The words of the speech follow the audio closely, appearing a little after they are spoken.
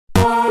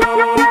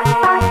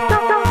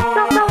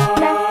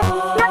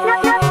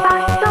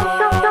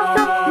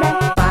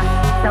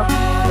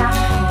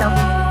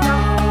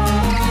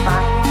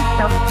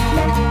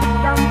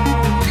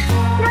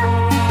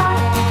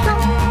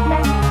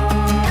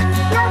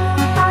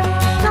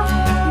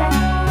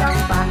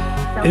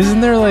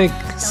Isn't there like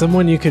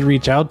someone you could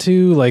reach out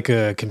to, like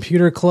a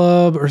computer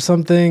club or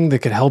something that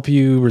could help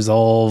you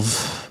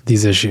resolve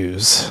these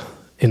issues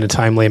in a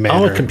timely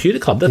manner? Oh, a computer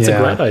club. That's a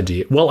great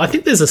idea. Well, I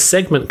think there's a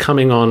segment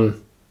coming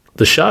on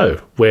the show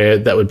where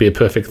that would be a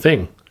perfect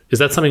thing. Is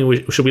that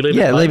something should we leave it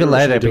later? Yeah, leave it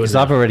later because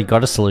I've already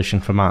got a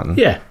solution for Martin.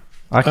 Yeah.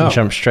 I can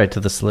jump straight to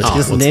the solution. He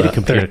doesn't need a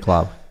computer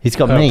club. He's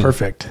got me.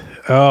 Perfect.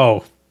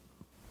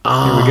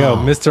 Here we go.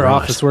 Mr.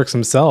 Office Works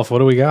himself. What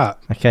do we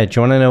got? Okay, do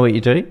you want to know what you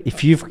do?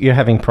 If you're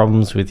having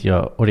problems with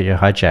your audio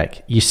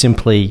hijack, you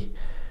simply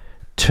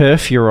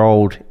turf your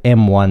old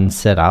M1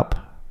 setup,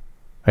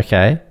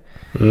 okay?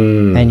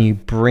 And you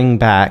bring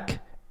back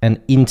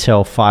an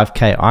Intel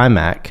 5K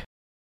iMac,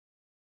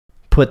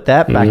 put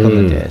that back on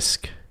the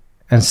desk,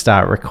 and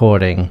start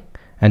recording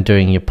and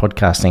doing your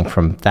podcasting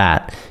from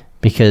that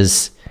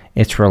because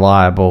it's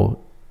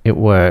reliable, it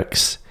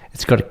works,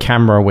 it's got a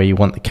camera where you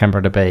want the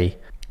camera to be.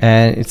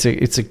 And it's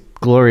a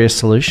glorious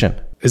solution.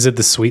 Is it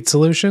the sweet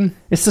solution?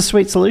 It's the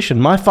sweet solution.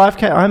 My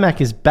 5K iMac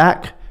is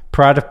back,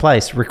 pride of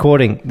place,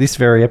 recording this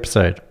very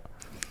episode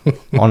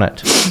on it.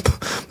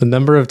 The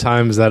number of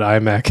times that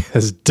iMac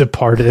has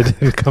departed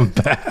and come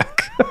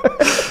back.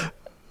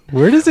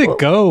 Where does it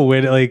go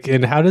when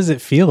and how does it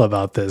feel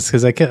about this?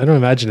 Because I don't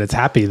imagine it's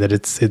happy that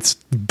it's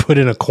put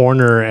in a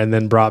corner and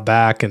then brought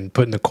back and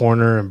put in a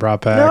corner and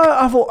brought back.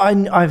 No,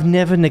 I've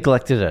never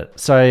neglected it.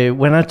 So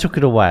when I took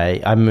it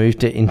away, I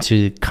moved it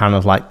into kind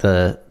of like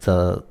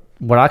the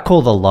what I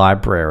call the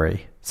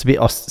library.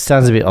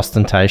 Sounds a bit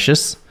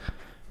ostentatious,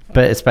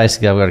 but it's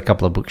basically I've got a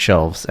couple of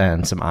bookshelves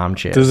and some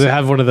armchairs. Does it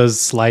have one of those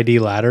slidey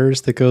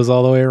ladders that goes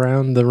all the way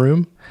around the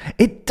room?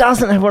 It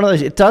doesn't have one of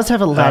those. It does have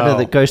a ladder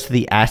that goes to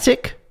the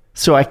attic.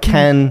 So I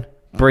can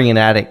bring an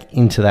attic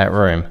into that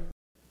room.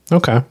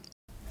 Okay.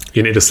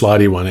 You need a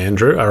slidey one,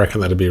 Andrew. I reckon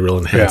that'd be a real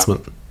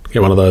enhancement. Yeah.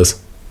 Get one of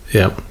those.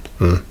 Yeah.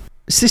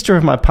 Sister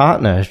of my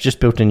partner has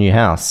just built a new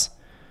house.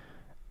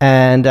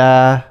 And they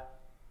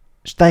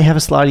have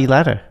a slidey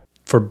ladder.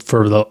 For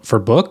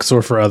books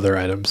or for other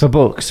items? For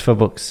books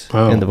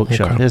in the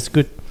bookshop. Okay. It's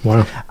good.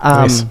 Wow.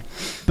 Nice.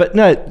 But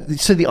no,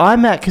 so the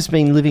iMac has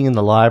been living in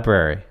the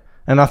library.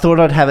 And I thought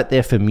I'd have it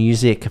there for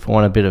music if I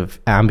want a bit of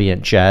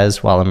ambient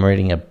jazz while I'm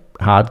reading a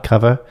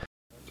hardcover.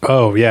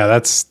 Oh, yeah,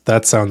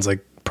 that sounds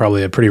like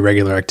probably a pretty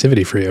regular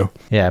activity for you.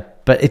 Yeah,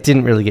 but it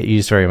didn't really get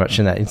used very much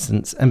in that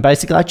instance. And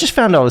basically, I just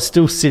found I was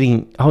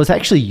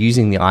actually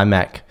using the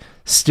iMac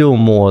still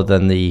more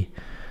than the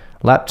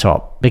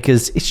laptop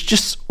because it's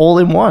just all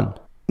in one.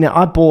 Now,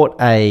 I bought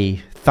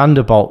a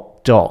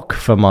Thunderbolt dock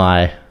for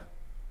my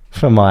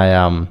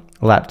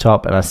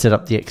laptop and I set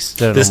up the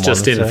external This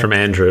just monitor. in from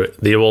Andrew,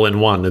 the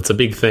all-in-one. It's a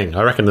big thing.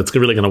 I reckon it's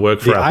really going to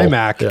work for Apple. The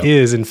iMac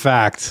is, in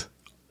fact,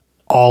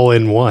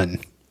 all-in-one,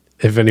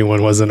 if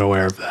anyone wasn't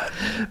aware of that.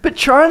 But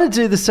trying to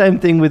do the same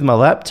thing with my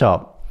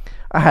laptop,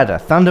 I had a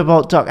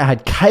Thunderbolt dock, I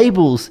had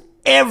cables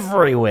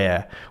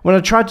everywhere. When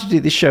I tried to do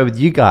this show with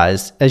you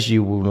guys, as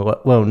you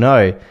will well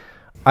know,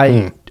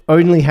 I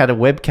only had a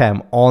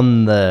webcam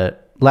on the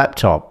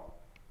laptop,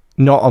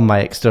 not on my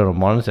external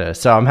monitor.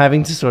 So I'm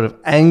having to sort of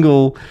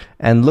angle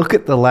and look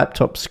at the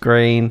laptop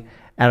screen,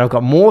 and I've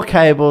got more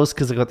cables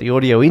because I've got the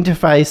audio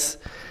interface,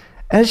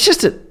 and it's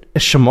just a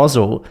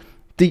schmozzle.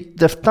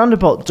 The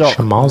Thunderbolt dock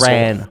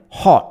ran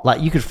hot.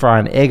 Like, you could fry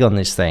an egg on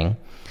this thing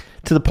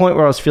to the point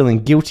where I was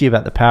feeling guilty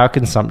about the power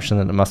consumption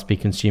that it must be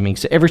consuming.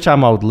 So every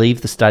time I would leave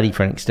the study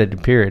for an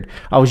extended period,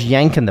 I was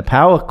yanking the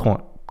power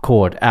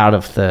cord out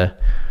of the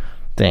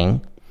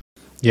thing.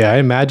 Yeah, I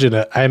imagine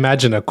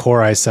a Core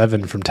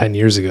i7 from 10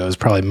 years ago is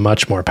probably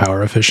much more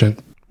power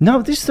efficient.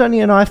 No, this is only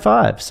an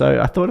i5,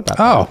 so I thought about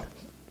that. Oh,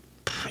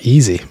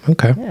 easy.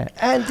 Okay. Yeah.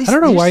 And I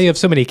don't know why you have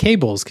so many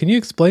cables. Can you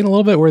explain a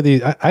little bit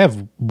where I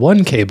have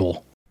one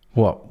cable.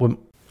 What?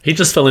 He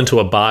just fell into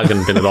a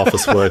bargain bin at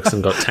Office Works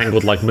and got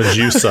tangled like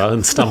Medusa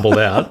and stumbled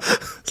out.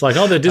 It's like,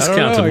 they're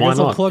discounted. Why not?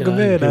 I'll plug them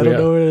in. I don't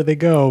know where they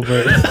go,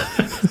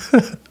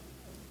 but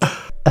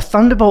a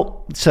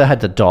Thunderbolt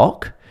had the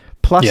dock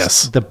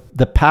plus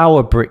the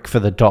power brick for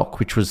the dock,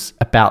 which was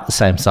about the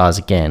same size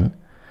again.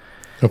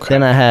 Okay.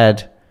 Then I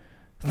had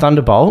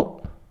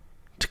Thunderbolt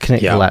to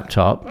connect the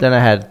laptop. Then I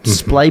had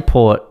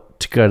DisplayPort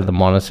to go to the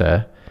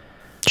monitor.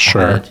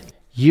 Sure. I had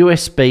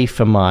USB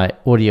for my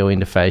audio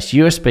interface,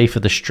 USB for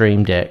the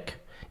Stream Deck,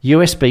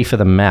 USB for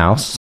the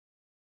mouse.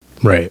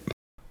 Right.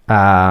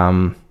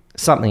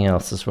 Something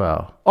else as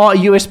well. Oh,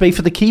 USB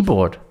for the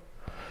keyboard.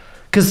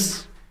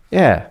 Because,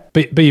 yeah.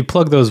 But you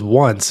plug those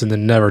once and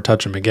then never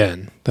touch them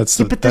again. That's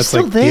like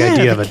the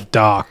idea of a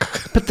dock.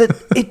 But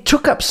it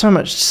took up so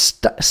much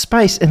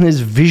space and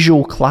there's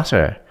visual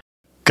clutter.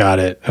 Got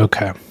it.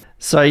 Okay.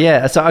 So,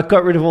 yeah. So I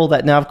got rid of all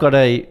that. Now I've got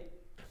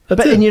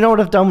and you know what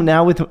I've done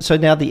now so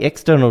now the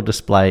external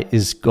display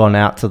is gone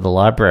out to the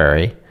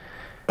library.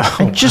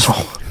 And just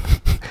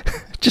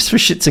just for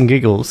shits and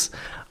giggles,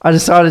 I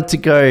decided to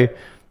go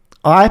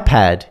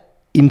iPad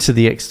into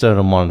the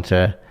external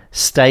monitor,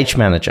 Stage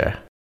Manager.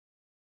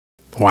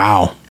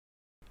 Wow.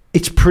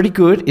 It's pretty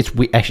good. It's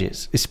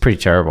pretty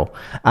terrible.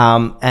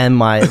 And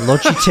my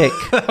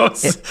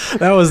Logitech...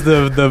 that was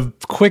the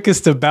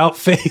quickest about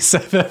face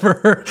I've ever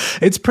heard.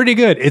 It's pretty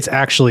good. It's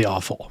actually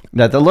awful.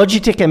 No, the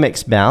Logitech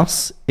MX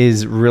mouse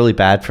is really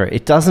bad for it.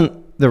 It doesn't...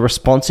 The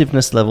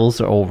responsiveness levels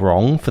are all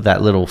wrong for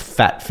that little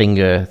fat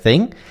finger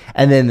thing.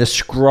 And then the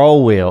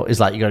scroll wheel is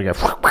like you got to go...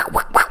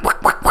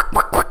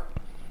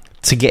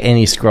 to get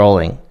any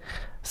scrolling.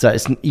 So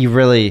it's you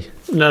really...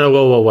 No,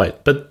 well,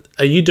 wait. But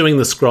are you doing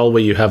the scroll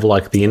where you have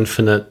like the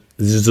infinite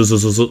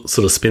sort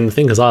of spin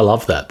thing? Because I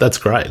love that. That's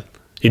great.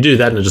 You do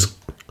that and it just...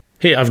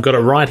 Here, I've got it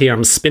right here.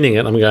 I'm spinning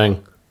it. I'm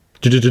going...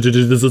 And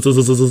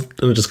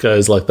it just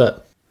goes like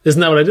that. Isn't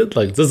that what I did?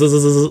 Like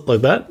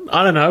that?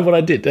 I don't know what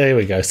I did. There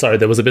we go. Sorry,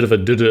 there was a bit of a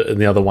in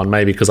the other one,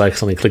 maybe because I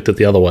accidentally clicked it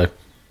the other way.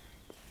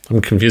 I'm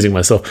confusing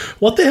myself.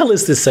 What the hell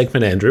is this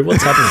segment, Andrew?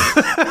 What's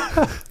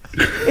happening?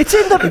 It's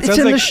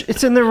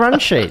in the run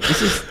sheet.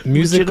 This is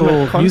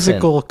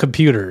musical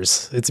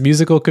computers. It's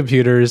musical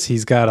computers.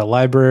 He's got a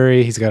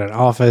library. He's got an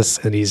office,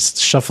 and he's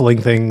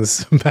shuffling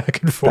things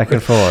back and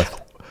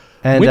forth.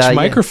 And, which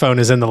microphone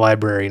is in the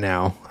library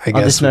now? I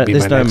guess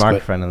there's no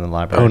microphone in the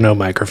library. Oh, no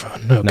microphone.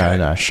 Okay,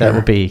 no. Sure.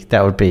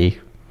 That would be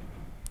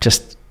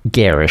just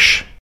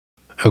garish.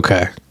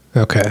 Okay.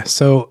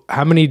 So,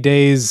 how many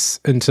days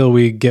until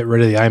we get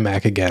rid of the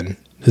iMac again?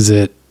 Is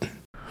it?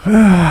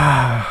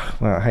 Well,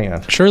 hang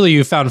on. Surely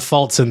you found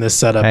faults in this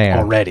setup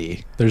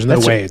already. There's no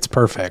way it's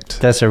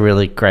perfect. That's a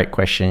really great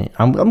question.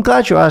 I'm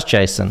glad you asked,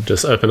 Jason.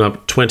 Just open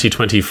up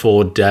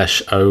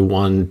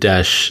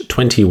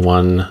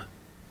 2024-01-21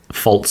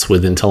 faults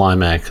with Intel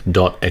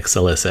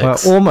iMac.xlsx. Well,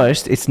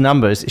 almost. It's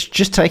numbers. It's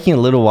just taking a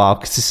little while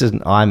because this is an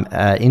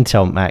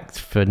Intel Mac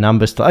for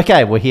numbers.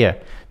 Okay, we're here.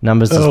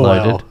 Numbers is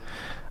loaded. Wow.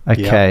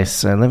 Okay,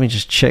 So let me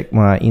just check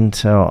my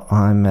Intel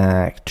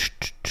iMac.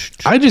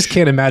 I just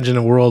can't imagine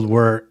a world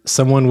where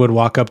someone would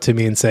walk up to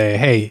me and say,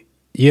 hey,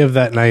 you have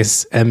that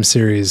nice M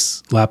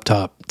series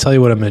laptop. Tell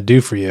you what I'm going to do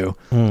for you.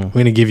 I'm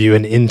going to give you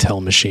an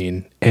Intel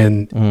machine.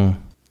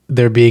 And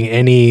there being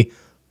any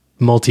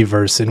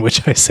multiverse in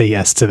which I say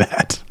yes to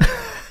that.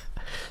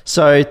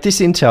 So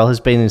this Intel has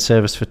been in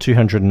service for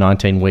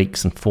 219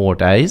 weeks and 4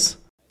 days.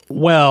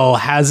 Well,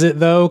 has it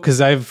though? Because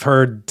I've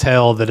heard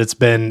tell that it's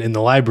been in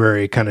the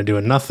library kind of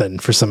doing nothing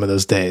for some of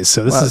those days.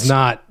 So this is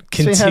not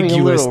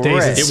contiguous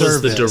days of service. It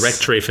was the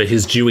directory for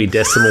his Dewey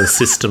Decimal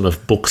System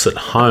of books at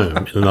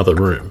home in another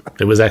room.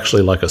 It was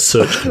actually like a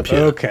search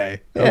computer.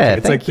 Okay.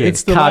 It's like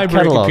it's the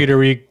library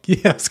computer.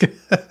 Yes,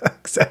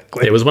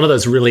 exactly. It was one of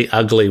those really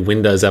ugly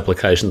Windows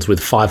applications with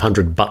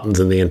 500 buttons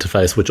in the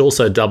interface, which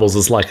also doubles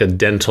as like a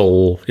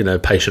dental,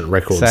 patient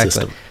record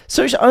system.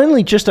 So it's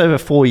only just over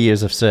 4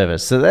 years of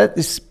service. So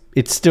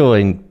it's still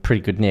in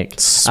pretty good nick.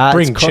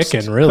 Spring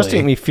chicken, really.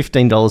 Costing me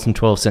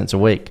 $15.12 a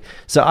week.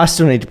 So I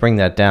still need to bring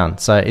that down.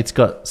 So it's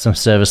got some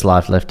service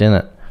life left in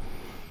it.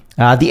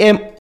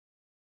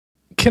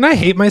 Can I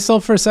hate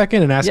myself for a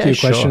second and ask you a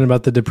question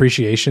about the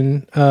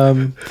depreciation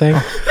thing?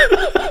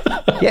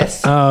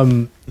 Yes.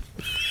 So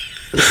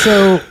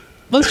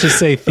let's just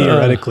say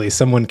theoretically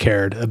someone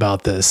cared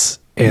about this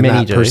and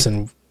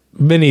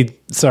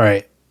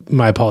sorry,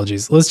 my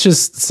apologies. Let's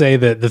just say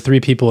that the 3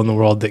 people in the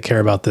world that care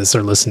about this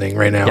are listening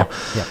right now.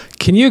 Yeah.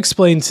 Can you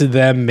explain to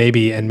them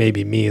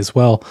maybe me as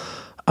well,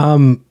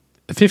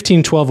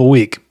 15-12 a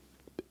week,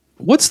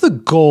 what's the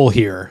goal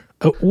here?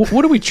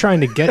 What are we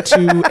trying to get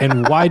to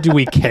and why do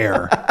we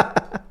care?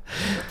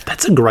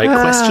 That's a great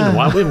question.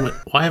 Why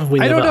have we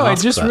never I don't know. I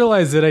asked just that?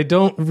 realized that I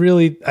don't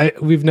really...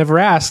 we've never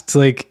asked,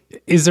 like,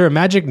 is there a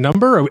magic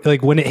number? Or,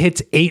 like, when it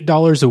hits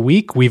 $8 a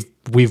week, we've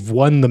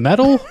won the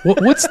medal?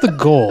 What's the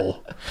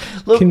goal?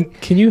 Look,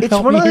 can you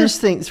help me here? It's one of those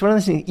things.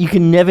 You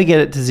can never get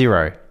it to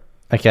zero,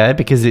 okay?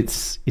 Because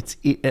it's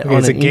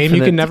a game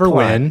you can never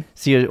win.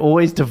 So you're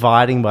always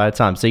dividing by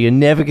time. So you're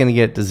never going to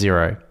get it to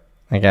zero,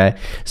 okay?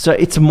 So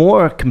it's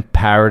more a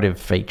comparative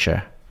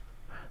feature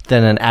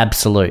than an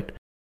absolute.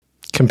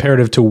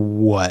 Comparative to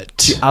what?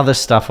 To other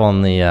stuff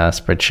on the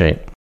spreadsheet.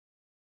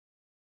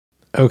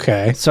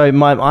 Okay. So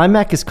my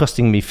iMac is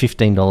costing me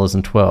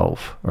 $15.12,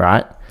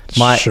 right?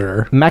 My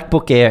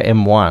MacBook Air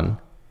M1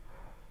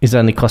 is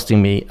only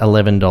costing me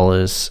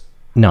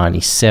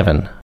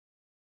 $11.97.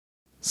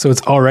 So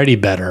it's already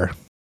better.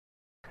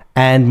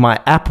 And my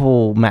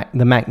Apple Mac,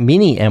 the Mac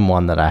Mini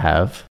M1 that I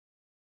have,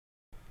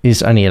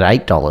 is only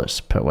at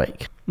 $8 per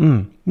week.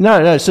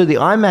 No. So the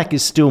iMac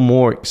is still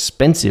more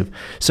expensive.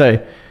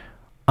 So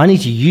I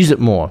need to use it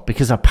more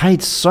because I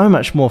paid so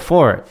much more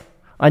for it.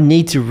 I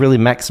need to really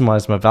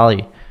maximize my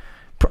value.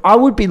 I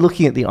would be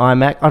looking at the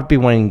iMac. I'd be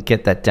wanting to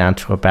get that down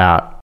to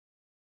about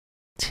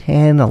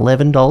 $10,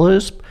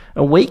 $11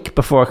 a week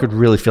before I could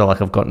really feel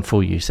like I've gotten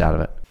full use out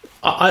of it.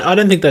 I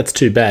don't think that's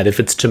too bad. If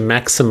it's to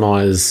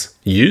maximize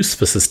use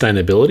for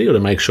sustainability or to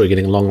make sure you're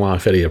getting long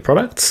life out of your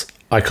products,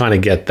 I kind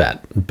of get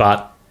that.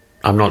 But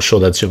I'm not sure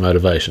that's your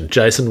motivation.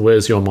 Jason,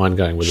 where's your mind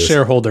going with this?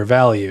 Shareholder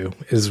value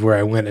is where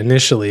I went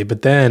initially,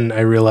 but then I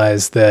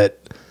realized that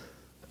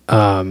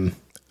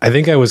I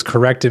think I was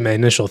correct in my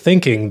initial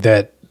thinking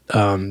that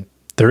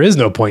there is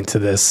no point to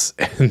this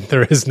and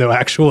there is no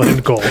actual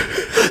end goal.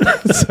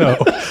 So,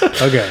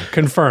 okay,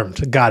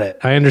 confirmed. Got it.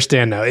 I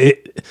understand now.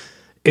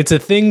 It's a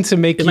thing to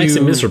make makes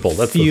it miserable.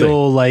 That's the thing.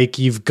 feel like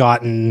you've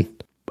gotten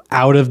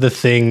out of the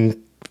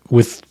thing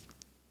with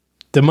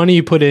the money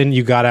you put in,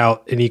 you got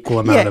out an equal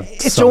amount of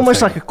it's something.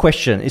 almost like a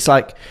question. It's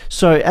like,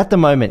 so at the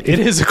moment, It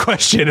is a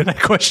question, and I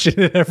question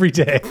it every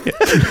day.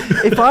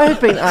 if I had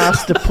been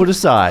asked to put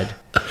aside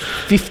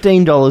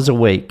 $15 a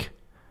week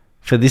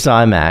for this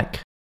iMac,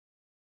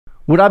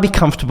 would I be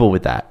comfortable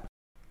with that?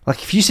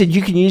 Like if you said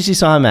you can use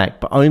this iMac,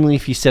 but only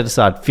if you set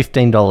aside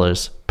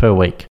 $15 per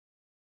week.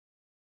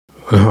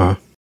 Uh-huh.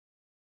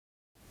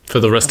 For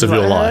the rest of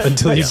your life.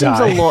 Until you Seems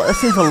die. a lot. That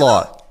seems a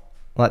lot.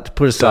 Like to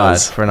put aside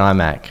Does. for an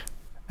iMac,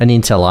 an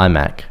Intel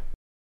iMac.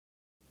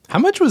 How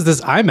much was this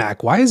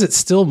iMac? Why is it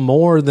still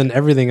more than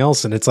everything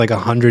else, and it's like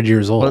 100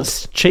 years old? Well,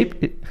 it's cheap.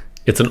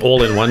 It's an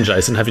all-in-one,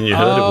 Jason. Haven't you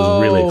heard? It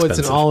was really expensive.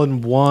 It's an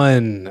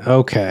all-in-one.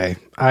 Okay.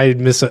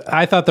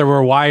 I thought there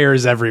were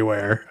wires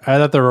everywhere. I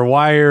thought there were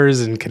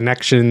wires and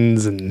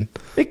connections and...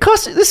 It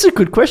cost. This is a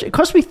good question. It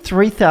cost me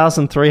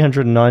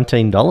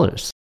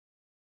 $3,319.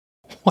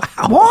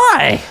 Wow.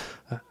 Why?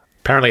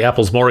 Apparently,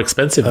 Apple's more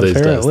expensive these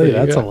days. Apparently,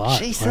 There you that's go. a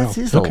lot. Jeez, Wow. that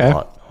is a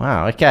lot.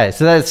 Wow. Okay,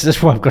 so that's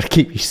just why I've got to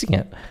keep using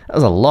it. That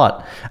was a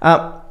lot.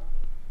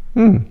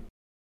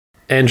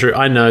 Andrew,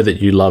 I know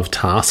that you love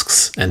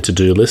tasks and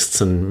to-do lists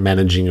and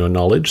managing your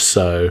knowledge.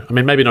 So, I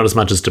mean, maybe not as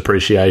much as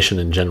depreciation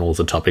in general as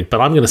a topic, but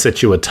I'm going to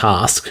set you a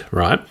task,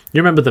 right?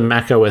 You remember the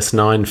Mac OS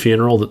 9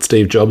 funeral that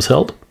Steve Jobs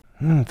held?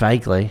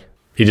 Vaguely.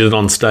 He did it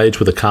on stage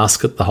with a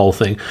casket, the whole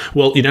thing.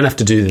 Well, you don't have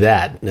to do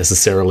that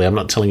necessarily. I'm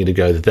not telling you to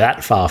go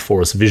that far for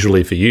us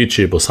visually for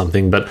YouTube or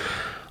something, but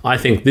I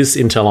think this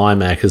Intel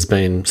iMac has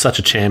been such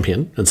a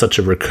champion and such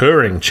a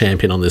recurring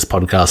champion on this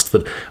podcast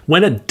that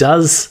when it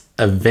does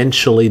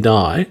eventually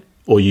die,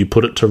 or you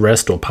put it to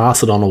rest or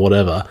pass it on or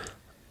whatever,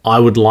 I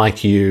would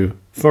like you,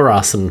 for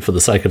us and for the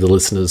sake of the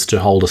listeners, to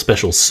hold a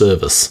special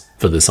service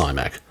for this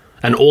iMac.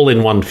 An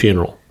all-in-one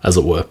funeral, as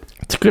it were.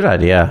 It's a good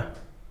idea.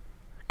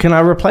 Can I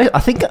replace... I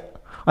think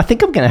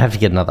I'm going to have to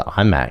get another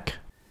iMac.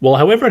 Well,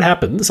 however it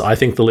happens, I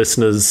think the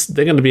listeners,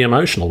 they're going to be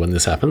emotional when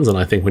this happens, and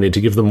I think we need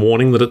to give them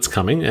warning that it's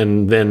coming,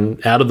 and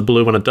then out of the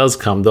blue, when it does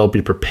come, they'll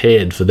be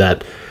prepared for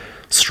that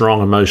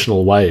strong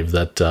emotional wave,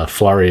 that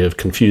flurry of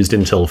confused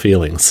Intel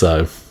feelings.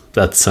 So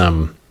that's...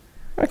 I'm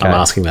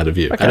asking that of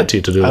you. Add it to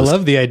your to-do I list.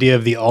 love the idea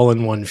of the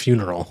all-in-one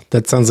funeral.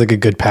 That sounds like a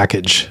good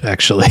package,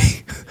 actually.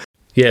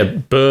 Yeah,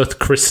 birth,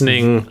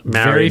 christening,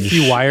 marriage.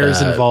 Very few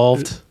wires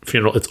involved.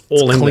 Funeral. It's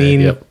all in Clean,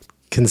 there. Yep.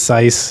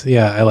 concise.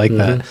 Yeah, I like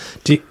that.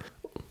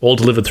 All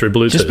delivered through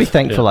Bluetooth. Just be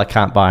thankful I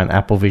can't buy an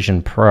Apple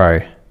Vision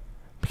Pro,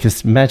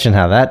 because imagine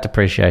how that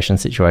depreciation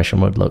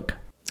situation would look.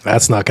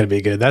 That's not going to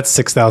be good. That's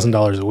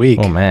 $6,000 a week.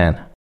 Oh, man.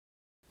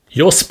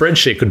 Your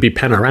spreadsheet could be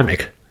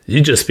panoramic.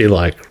 You'd just be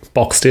like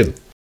boxed in.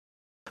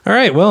 All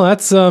right. Well,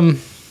 that's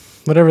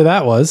whatever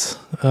that was.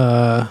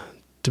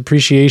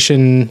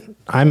 Depreciation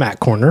iMac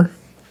corner.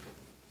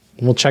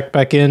 We'll check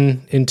back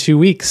in 2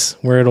 weeks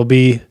where it'll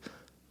be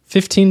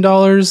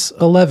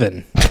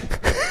 $15.11.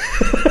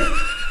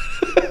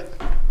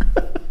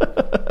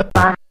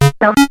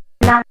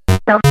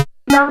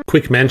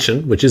 Quick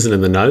mention, which isn't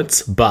in the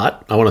notes,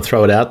 but I want to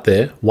throw it out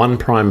there. One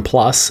Prime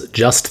Plus,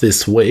 just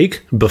this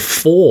week,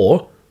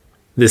 before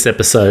this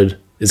episode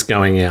is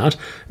going out,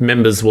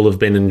 members will have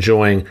been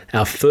enjoying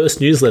our first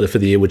newsletter for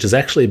the year, which is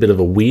actually a bit of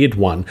a weird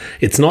one.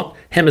 It's not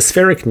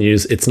hemispheric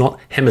news. It's not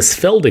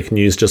hemisfeldic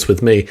news just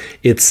with me.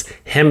 It's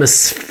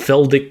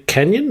hemisfeldic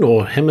canyon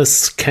or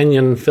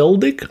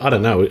hemiscanyon-feldic. I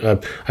don't know.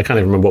 I can't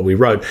even remember what we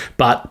wrote.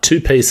 But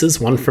 2 pieces,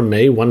 one from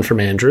me, one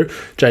from Andrew.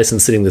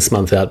 Jason's sitting this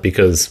month out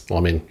because, well,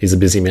 I mean, he's a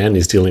busy man.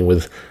 He's dealing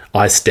with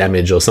ice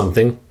damage or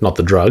something, not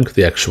the drug,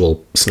 the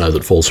actual snow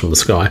that falls from the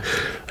sky.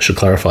 I should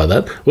clarify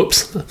that.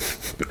 Whoops.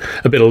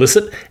 A bit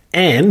illicit.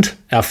 And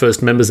our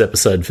first members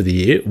episode for the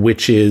year,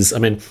 which is,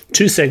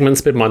 2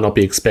 segments people might not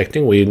be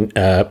expecting. We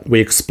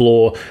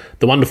explore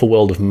the wonderful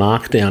world of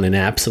Markdown in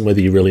apps and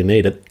whether you really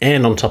need it.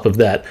 And on top of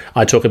that,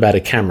 I talk about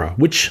a camera,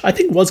 which I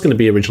think was going to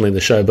be originally in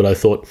the show, but I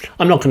thought,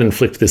 I'm not going to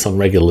inflict this on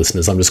regular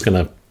listeners. I'm just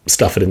going to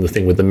stuff it in the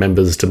thing with the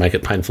members to make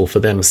it painful for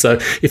them. So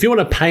if you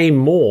want to pay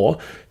more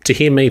to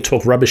hear me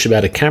talk rubbish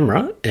about a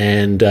camera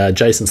and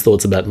Jason's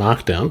thoughts about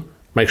Markdown,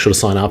 make sure to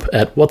sign up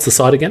at, what's the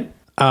site again?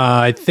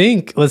 I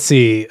think, let's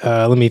see,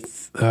 let me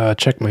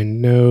check my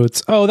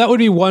notes. Oh, that would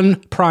be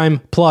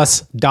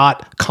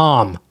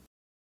oneprimeplus.com.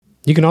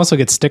 You can also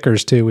get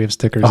stickers too. We have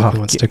stickers if you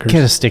want stickers.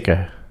 Get a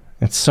sticker.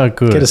 It's so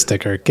good. Get a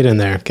sticker. Get in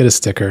there. Get a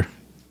sticker.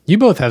 You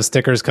both have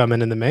stickers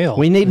coming in the mail.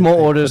 We need more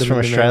orders Put them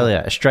from in the mail.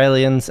 Australia.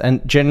 Australians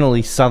and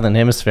generally Southern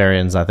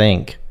Hemispherians, I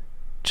think.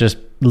 Just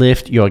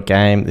lift your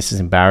game. This is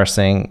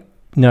embarrassing.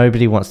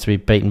 Nobody wants to be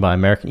beaten by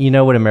American. You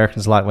know what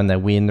Americans like when they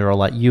win? They're all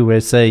like,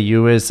 USA,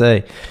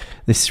 USA.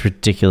 This is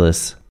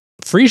ridiculous.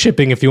 Free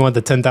shipping if you want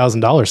the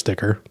 $10,000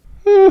 sticker.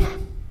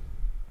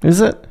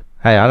 Is it?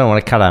 Hey, I don't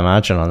want to cut our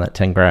margin on that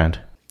 10 grand.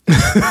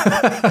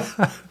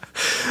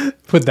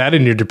 Put that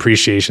in your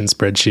depreciation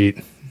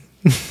spreadsheet.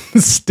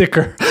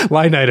 Sticker,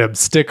 line item,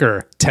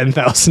 sticker,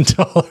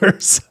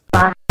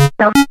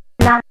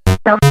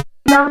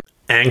 $10,000.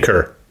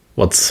 Anchor.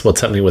 What's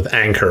happening with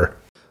Anchor?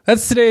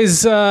 That's today's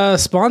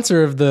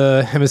sponsor of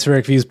the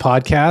Hemispheric Views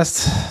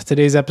podcast.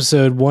 Today's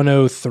episode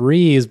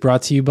 103 is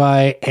brought to you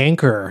by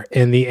Anchor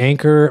and the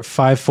Anchor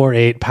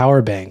 548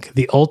 Power Bank,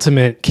 the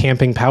ultimate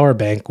camping power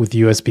bank with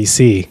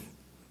USB-C.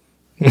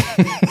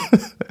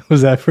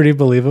 Was that pretty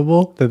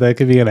believable that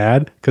could be an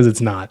ad? Because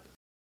it's not.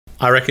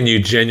 I reckon you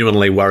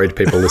genuinely worried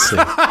people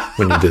listening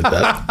when you did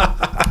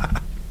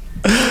that.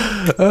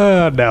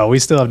 No, we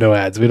still have no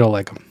ads. We don't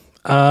like them.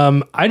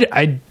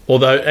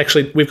 Although,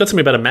 actually, we've got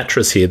something about a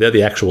mattress here. They're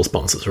the actual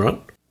sponsors,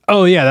 right?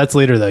 Oh, yeah, that's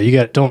later, though. You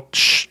got, don't.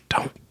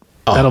 Oh,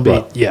 That'll be,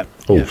 right. yeah.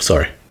 Oh, yeah.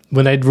 sorry.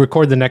 When I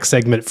record the next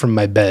segment from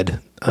my bed,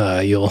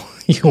 you'll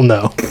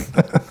know.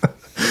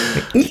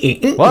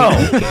 Whoa.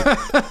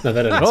 No,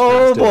 they don't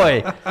Oh, experience, do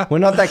they? boy. We're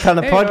not that kind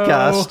of Hey-o.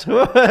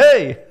 podcast.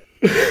 Hey.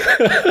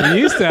 We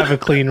used to have a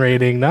clean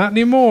rating, not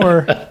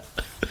anymore.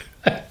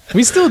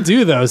 We still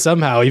do, though,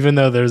 somehow, even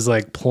though there's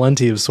like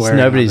plenty of swearing.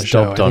 Nobody's on the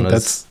show. dobbed on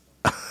us.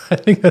 I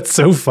think that's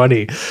so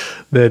funny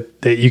that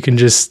you can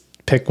just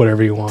pick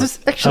whatever you want.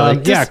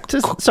 Sidebar. go ahead.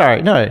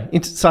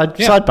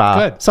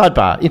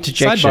 Sidebar.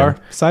 Interjection.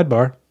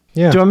 Sidebar.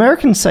 Yeah.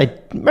 Americans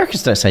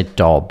don't say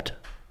dobbed.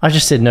 I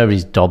just said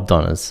nobody's dobbed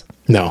on us.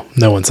 No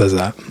one says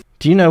that.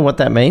 Do you know what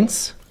that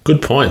means?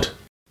 Good point.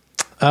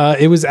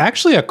 It was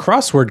actually a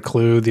crossword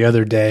clue the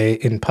other day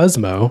in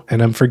Puzzmo,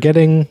 and I'm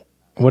forgetting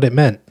what it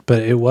meant,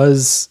 but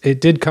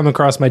it did come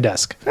across my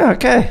desk.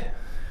 Okay.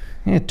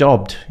 Yeah,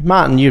 dobbed.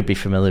 Martin, you'd be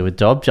familiar with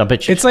dobbed. I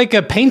bet you. It's like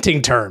a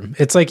painting term.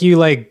 It's like you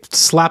like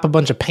slap a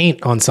bunch of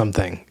paint on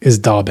something is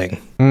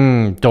daubing.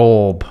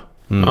 Daub.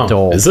 Oh,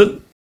 Daub. is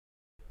it?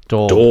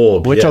 Daub.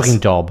 Daub, We're yes. talking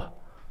daub.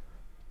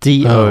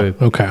 D-O. Oh,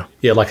 okay.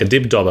 Yeah, like a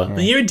dib dobber. Yeah.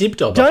 You're a dib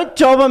dobber. Don't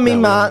dob on me,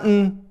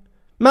 Martin.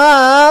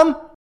 Mom!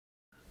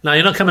 No,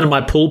 you're not coming to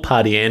my pool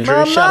party, Andrew.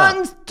 Mom,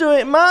 Shut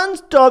up.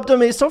 Martin's dobbed on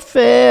me. It's not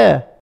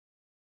fair.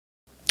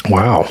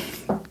 Wow.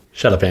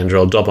 Shut up, Andrew.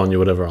 I'll dob on you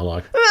whatever I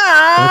like.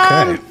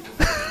 Okay.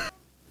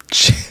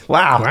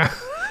 Wow.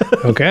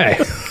 Okay.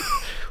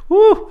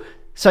 Woo.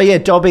 So yeah,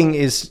 dobbing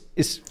is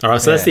All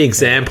right, so that's the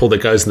example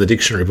that goes in the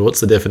dictionary, but what's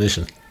the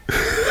definition?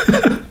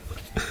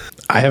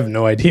 I have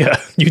no idea.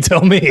 You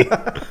tell me.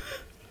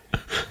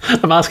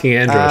 I'm asking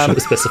Andrew. I should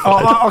have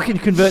specified. I can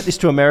convert this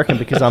to American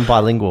because I'm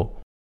bilingual.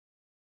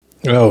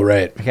 Oh,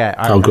 right. Okay,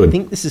 good. I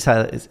think this is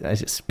how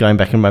it's going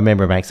back in my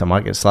memory banks. I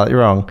might get it slightly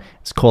wrong.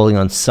 It's calling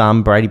on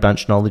some Brady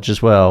Bunch knowledge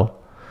as well.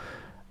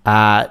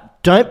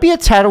 Don't be a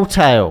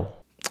tattletale.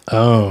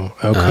 Oh,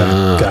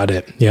 okay. Got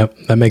it. Yep,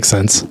 that makes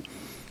sense.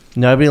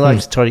 Nobody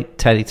likes what?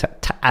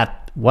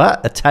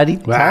 A tatty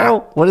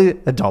tail? What is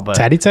it? A dobber.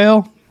 Tatty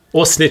tail?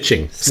 Or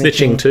snitching.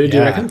 Snitching too, do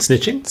you Yeah. reckon?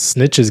 Snitching?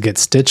 Snitches get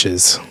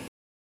stitches.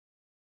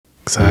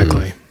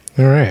 Exactly.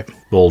 All right.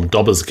 Well,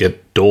 dobbers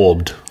get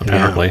daubed,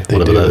 apparently. Yeah, they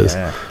whatever do.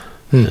 that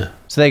is.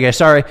 So there you go.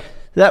 Sorry.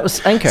 That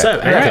was Anchor. So,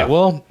 All right.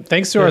 Well,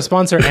 thanks to our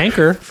sponsor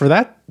Anchor for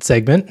that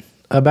segment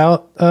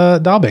about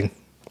daubing.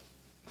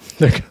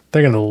 They're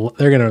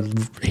gonna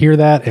hear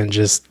that and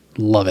just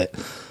love it.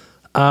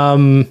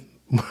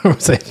 Where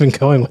was I even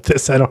going with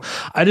this?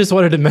 I just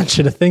wanted to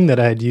mention a thing that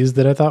I had used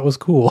that I thought was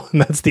cool, and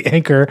that's the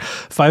Anchor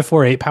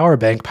 548 Power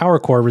Bank Power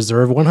Core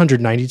Reserve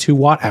 192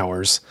 watt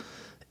hours.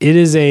 It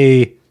is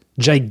a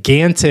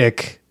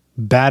gigantic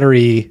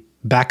battery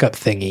backup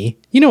thingy.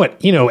 You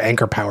know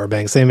Anchor power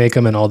banks. They make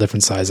them in all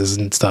different sizes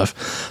and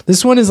stuff.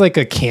 This one is like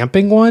a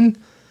camping one,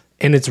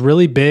 and it's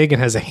really big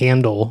and has a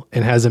handle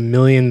and has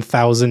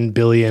 1,000,000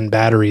 billion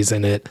batteries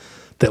in it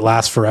that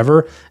last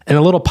forever, and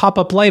a little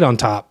pop-up light on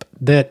top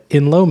that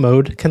in low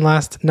mode can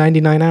last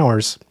 99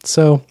 hours.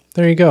 So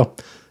there you go.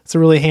 It's a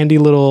really handy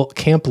little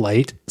camp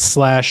light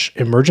 /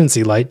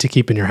 emergency light to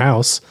keep in your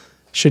house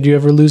should you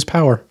ever lose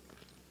power.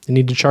 You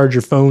need to charge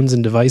your phones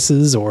and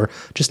devices or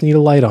just need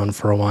a light on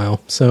for a while.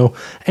 So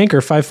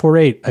Anchor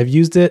 548, I've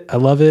used it. I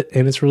love it.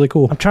 And it's really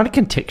cool. I'm trying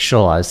to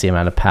contextualize the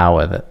amount of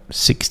power that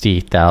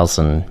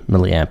 60,000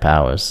 milliamp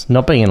hours,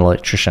 not being an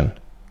electrician.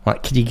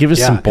 Like, could you give us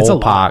some it's a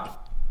ballpark? lot.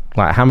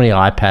 Like, how many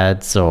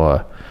iPads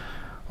or,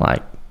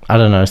 like, I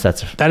don't know if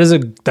that's...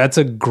 That's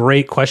a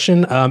great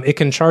question. It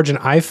can charge an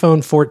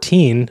iPhone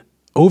 14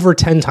 over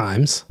 10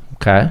 times.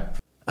 Okay.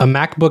 A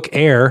MacBook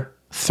Air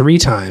 3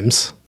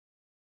 times.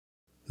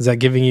 Is that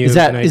giving you Is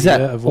an that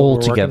idea of what all we're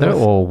working together with?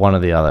 or one or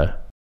the other?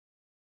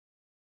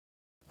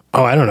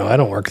 Oh, I don't know. I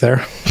don't work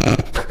there.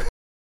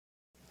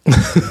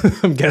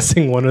 I'm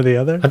guessing one or the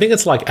other. I think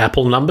it's like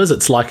Apple numbers.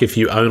 It's like if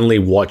you only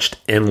watched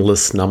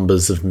endless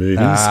numbers of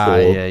movies or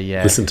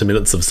listened to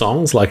minutes of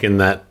songs, like in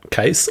that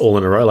case, all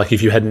in a row. Like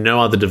if you had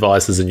no other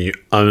devices and you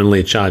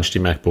only charged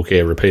your MacBook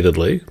Air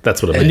repeatedly,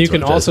 that's what it means. And you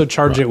can also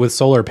charge it with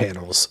solar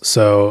panels.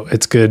 So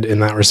it's good in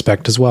that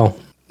respect as well.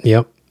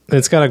 Yep.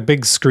 It's got a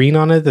big screen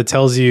on it that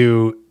tells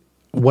you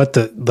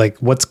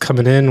what's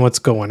coming in, what's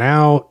going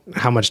out,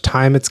 how much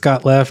time it's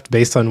got left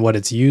based on what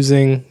it's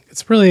using.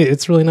 It's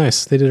really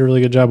nice. They did a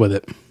really good job with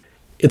it.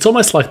 It's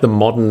almost like the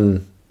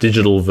modern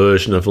digital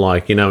version of,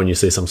 like, you know, when you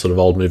see some sort of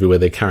old movie where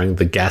they're carrying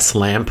the gas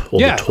lamp or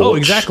the torch. Oh,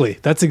 exactly.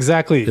 That's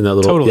exactly In that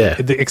little- totally. yeah.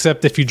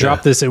 Except if you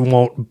drop this, it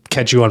won't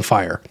catch you on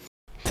fire.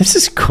 This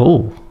is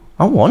cool.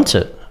 I want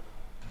it.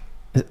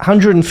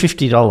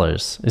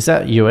 $150. Is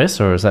that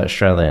US or is that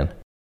Australian?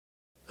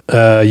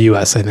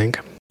 US, I think.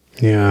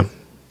 Yeah,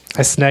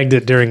 I snagged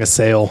it during a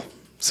sale,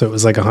 so it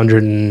was like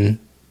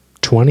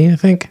 120, I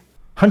think.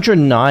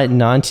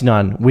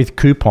 $109.99 with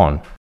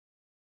coupon.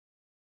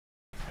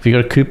 Have you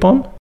got a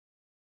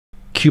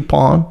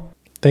coupon?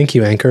 Thank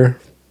you, Anchor,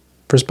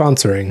 for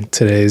sponsoring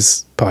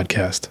today's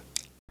podcast.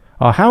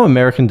 Oh, how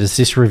American does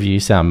this review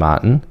sound,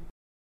 Martin?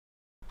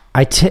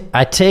 I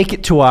take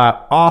it to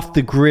our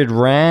off-the-grid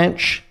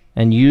ranch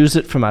and use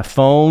it for my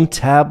phone,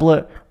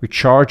 tablet,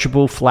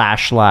 rechargeable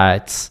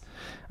flashlights.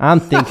 I'm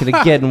thinking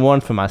of getting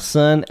one for my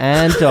son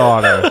and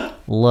daughter.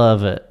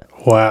 Love it.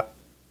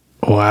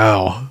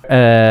 Wow.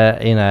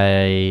 In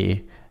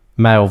a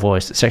male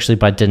voice. It's actually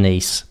by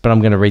Denise, but I'm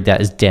going to read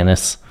that as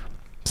Dennis,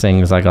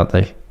 seeing as I got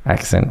the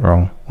accent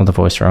wrong or the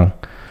voice wrong.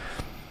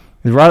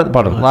 Right at the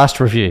bottom,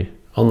 last review.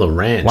 On the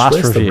ranch. Last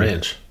Where's review. the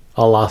ranch?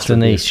 Oh, last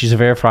Denise, review. she's a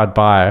verified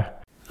buyer.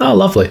 Oh,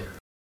 lovely.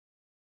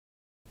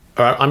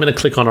 All right, I'm going to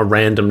click on a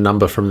random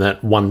number from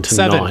that 1 to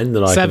 7. 9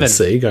 that I 7. can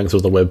see going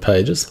through the web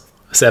pages.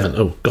 7.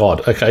 Oh,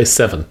 God. Okay,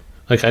 7.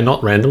 Okay,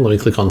 not random. Let me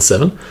click on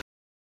 7.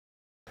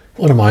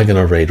 What am I going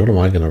to read?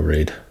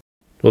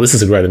 Well, this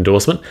is a great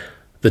endorsement.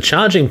 The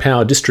charging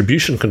power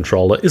distribution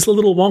controller is a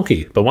little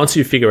wonky, but once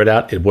you figure it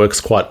out, it works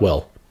quite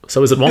well.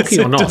 So is it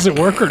wonky or not? Does it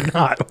work or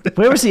not?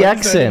 Where was the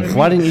accent?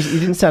 Why didn't you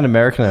didn't sound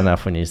American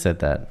enough when you said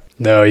that?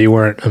 No, you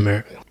weren't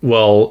American.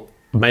 Well,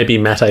 maybe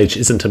Matt H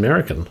isn't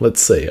American.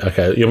 Let's see.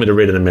 Okay, you want me to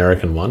read an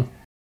American one?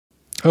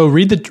 Oh,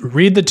 read the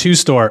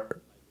 2-star.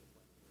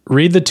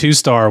 Read the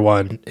 2-star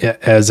one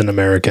as an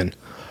American.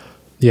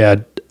 Yeah,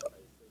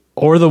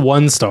 or the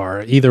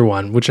 1-star, either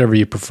one, whichever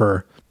you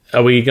prefer.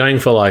 Are we going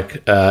for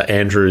like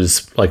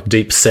Andrew's like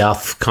deep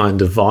south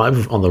kind of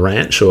vibe on the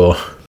ranch, or?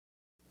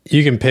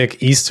 You can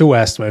pick east to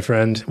west, my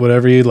friend.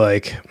 Whatever you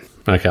like.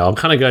 Okay, I'll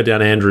kind of go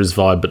down Andrew's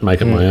vibe, but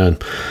make it my own.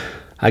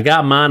 I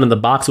got mine and the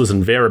box was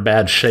in very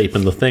bad shape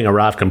and the thing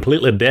arrived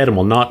completely dead and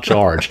will not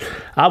charge.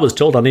 I was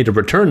told I need to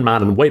return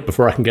mine and wait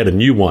before I can get a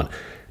new one,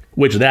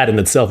 which that in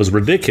itself is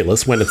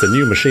ridiculous when it's a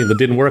new machine that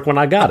didn't work when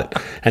I got it.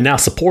 And now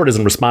support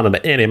isn't responding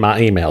to any of my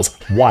emails.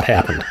 What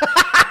happened?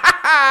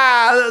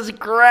 That's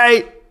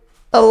great.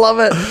 I love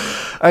it.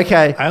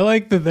 Okay. I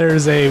like that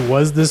there's a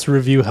was this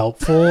review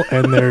helpful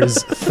and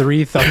there's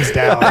 3 thumbs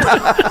down.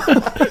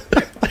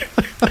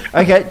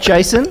 Okay,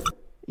 Jason,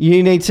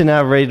 you need to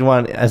now read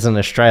one as an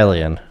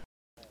Australian.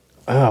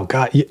 Oh,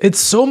 God. It's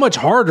so much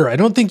harder. I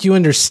don't think you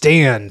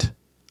understand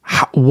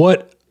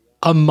what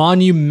a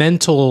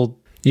monumental...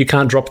 You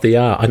can't drop the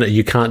R. I know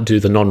you can't do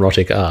the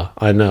non-rotic R.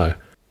 I know.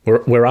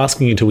 We're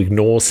asking you to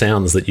ignore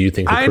sounds that you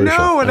think are crucial. I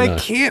know, and I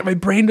can't. My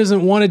brain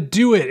doesn't want to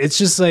do it. It's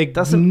just like,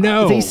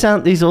 no.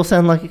 These all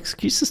sound like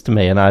excuses to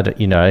me, and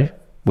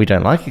we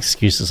don't like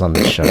excuses on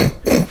this show.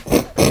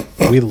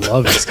 We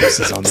love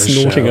excuses on this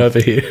Snorting show. over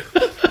here.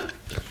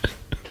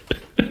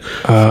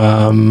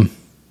 I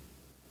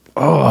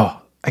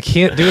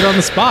can't do it on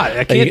the spot.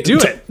 I can't do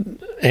it.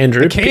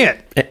 Andrew, I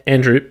can't.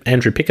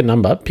 Andrew, pick a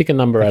number. Pick a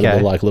number out of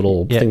the like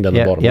little thing down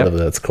the bottom, whatever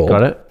that's called.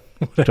 Got it.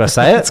 Do I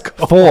say it?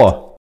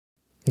 4.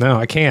 No,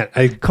 I can't.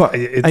 Are you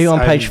on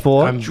page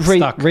 4? I'm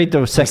stuck. Read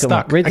the second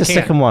one. stuck. Read I the can't.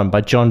 second one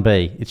by John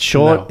B. It's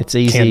short. No, it's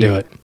easy. Can't do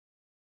it.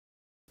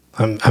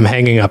 I'm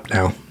hanging up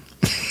now.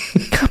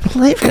 Can't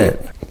believe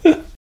it.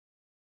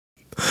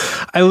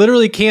 I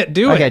literally can't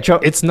do it.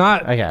 It's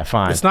not. Okay,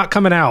 fine. It's not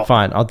coming out.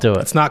 Fine, I'll do it.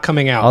 It's not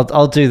coming out.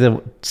 I'll do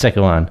the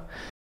second one.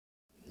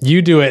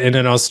 You do it in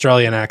an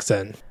Australian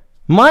accent.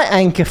 My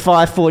Anchor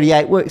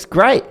 548 works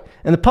great,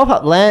 and the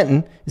pop-up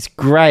lantern is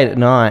great at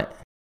night.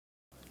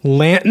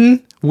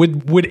 Lantern?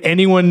 Would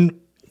anyone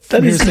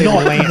That is say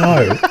not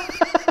lantern?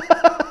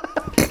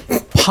 no.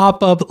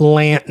 Pop-up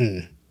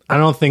lantern. I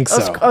don't think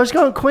so. I was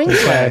going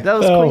Queensland. That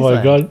was Oh Queensland.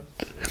 my god.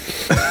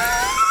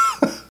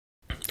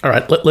 All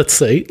right, let's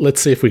see.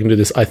 Let's see if we can do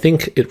this. I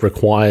think it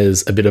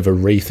requires a bit of a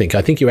rethink.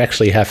 I think you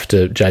actually have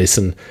to,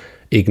 Jason,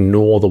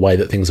 ignore the way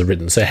that things are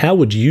written. So how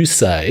would you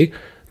say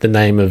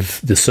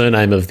the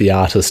surname of the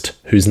artist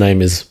whose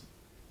name is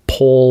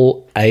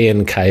Paul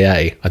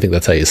Anka? I think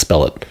that's how you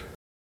spell it.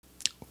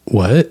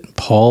 What?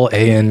 Paul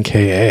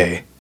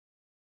Anka.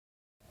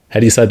 How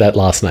do you say that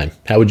last name?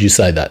 How would you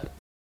say that?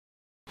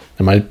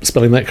 Am I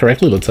spelling that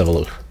correctly? Let's have a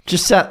look.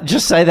 Just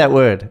say that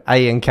word,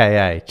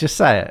 Anka. Just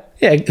say it.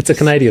 Yeah, it's a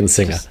Canadian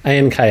singer.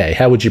 Anka.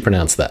 How would you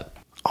pronounce that?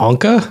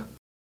 Anka?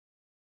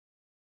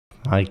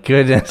 My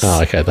goodness.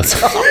 Oh, okay. That's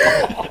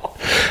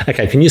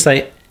okay. Can you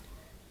say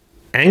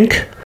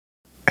Ank?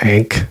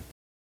 Ank.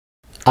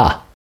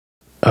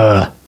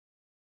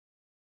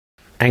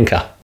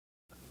 Anchor.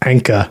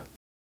 Anka.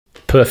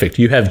 Perfect.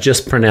 You have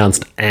just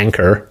pronounced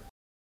anchor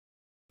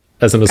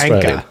as an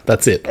Australian. Anchor.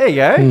 That's it. There you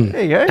go.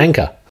 There you go.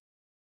 Anchor.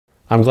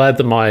 I'm glad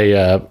that my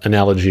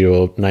analogy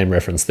or name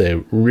reference there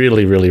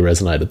really, really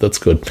resonated. That's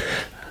good.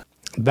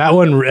 That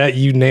one,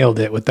 you nailed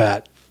it with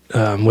that,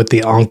 with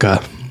the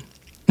Anka.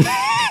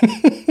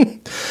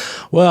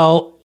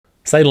 Well,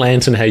 say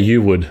lantern how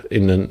you would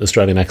in an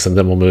Australian accent,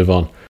 then we'll move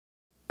on.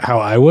 How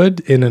I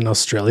would in an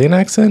Australian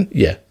accent?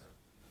 Yeah.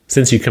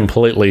 Since you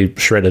completely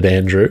shredded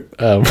Andrew,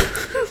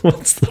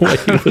 what's the way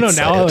you would No,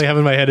 say now all it? I have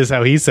in my head is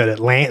how he said it,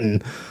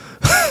 lantern.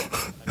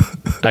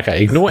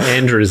 Okay, ignore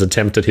Andrew's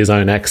attempt at his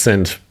own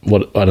accent.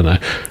 What, I don't know.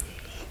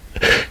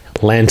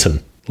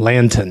 Lantern.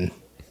 Lantern.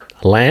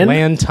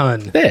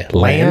 Lantern. There.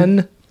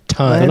 Lantern.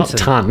 Not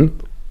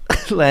ton.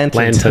 Lantern.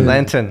 Lantern.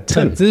 Lantern.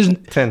 Turn.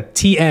 Turn.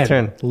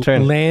 TN.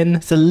 Turn. Lan.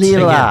 It's a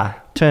little R.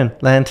 Turn.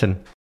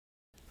 Lantern.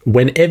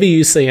 Whenever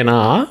you see an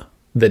R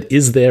that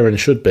is there and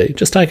should be,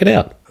 just take it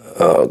out.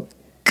 Oh,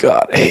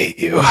 God, I hate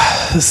you.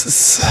 This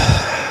is...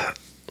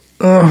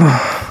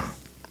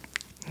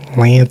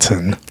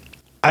 Lantern.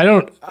 I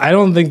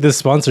don't think this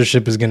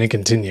sponsorship is going to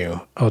continue.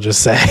 I'll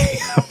just say.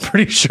 I'm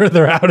pretty sure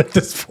they're out at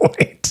this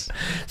point.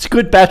 It's a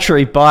good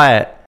battery. Buy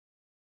it.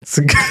 It's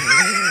a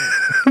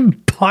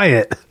good... Buy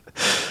it.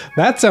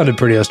 That sounded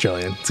pretty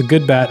Australian. It's a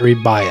good battery.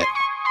 Buy it.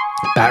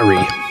 Battery.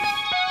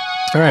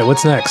 All right,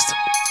 what's next?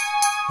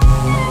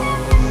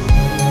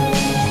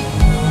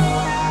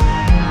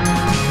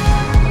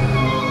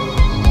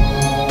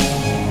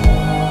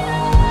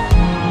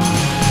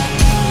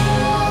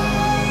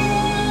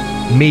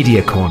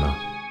 Media Corner.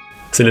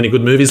 Seen any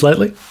good movies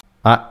lately?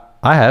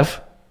 I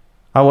have.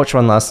 I watched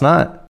one last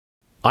night.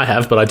 I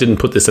have, but I didn't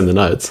put this in the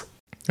notes.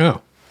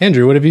 Oh,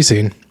 Andrew, what have you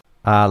seen?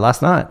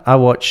 Last night I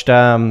watched.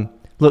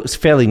 Look, it's a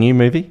fairly new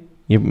movie.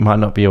 You might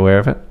not be aware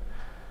of it.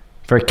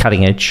 Very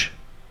cutting edge.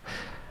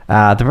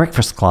 The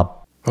Breakfast Club,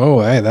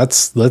 Oh, hey,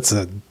 that's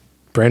a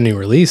brand new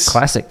release.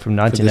 classic from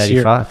for this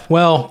year. 1985.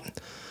 Well,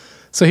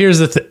 so here's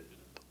the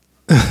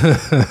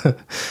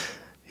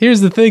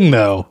here's the thing,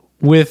 though,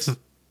 with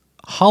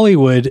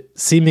Hollywood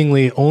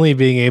seemingly only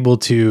being able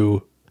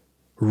to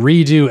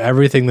redo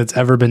everything that's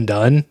ever been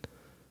done.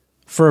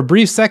 For a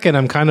brief second,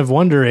 I'm kind of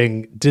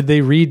wondering, did they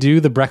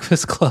redo The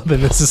Breakfast Club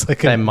and this is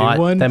like a new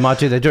one? They might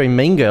do. They're doing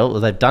Mean Girl.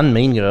 They've done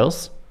Mean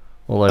Girls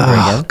all over Oh,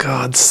 again.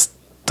 God,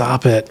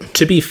 stop it.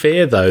 To be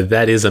fair, though,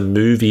 that is a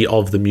movie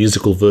of the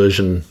musical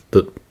version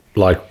that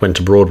like went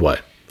to Broadway.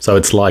 So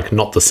it's like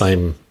not the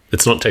same.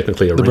 It's not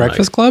technically a The remake.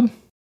 Breakfast Club?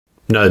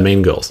 No,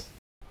 Mean Girls.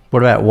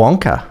 What about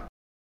Wonka?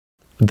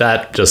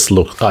 That just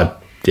looked.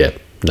 Yeah,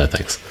 no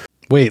thanks.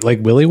 Wait, like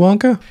Willy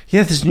Wonka?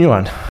 Yeah, there's a new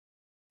one.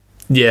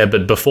 Yeah,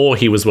 but before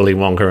he was Willy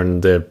Wonka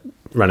and they're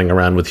running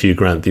around with Hugh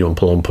Grant, the Oompa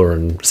Loompa,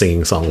 and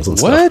singing songs and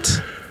stuff.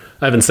 What?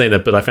 I haven't seen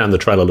it, but I found the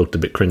trailer looked a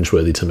bit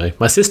cringeworthy to me.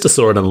 My sister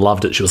saw it and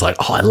loved it. She was like,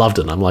 "Oh, I loved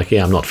it." And I'm like,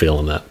 "Yeah, I'm not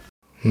feeling that."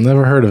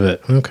 Never heard of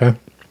it. Okay.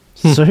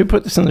 So who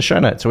put this in the show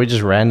notes? Are we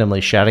just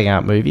randomly shouting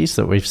out movies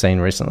that we've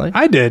seen recently?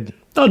 I did.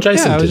 Oh,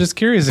 Jason Yeah, I was did. just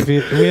curious if we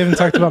haven't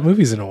talked about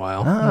movies in a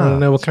while. I don't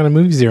know what kind of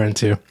movies you're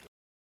into.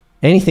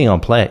 Anything on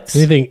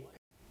Plex?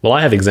 Well,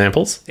 I have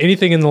examples.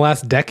 Anything in the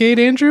last decade,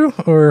 Andrew?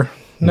 Or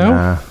no?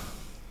 Nah.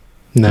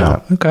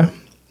 No. Okay.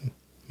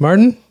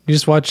 Martin, you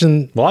just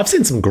watching? Well, I've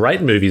seen some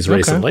great movies Okay,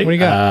 recently. what do you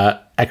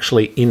got?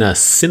 Actually, in a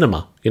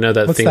cinema. You know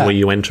that What's thing that? where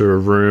you enter a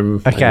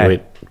room Okay. and you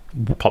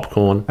eat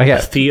popcorn? Okay. A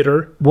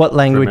theater. What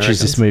language is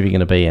Americans. this movie going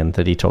to be in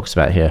that he talks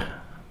about here,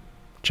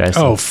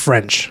 Jason? Oh,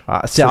 French.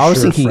 See, For I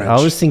was sure thinking,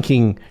 French.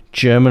 thinking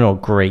German or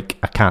Greek.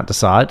 I can't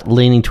decide.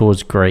 Leaning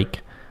towards Greek,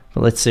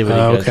 but let's see what he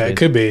goes Okay, with. it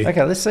could be.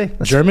 Okay, let's see.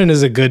 German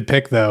is a good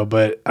pick though,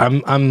 but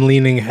I'm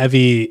leaning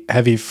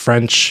heavy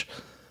French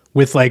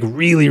with like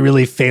really,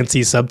 really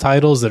fancy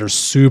subtitles that are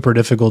super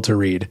difficult to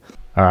read.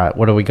 All right,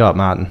 what do we got,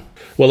 Martin?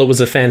 Well, it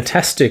was a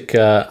fantastic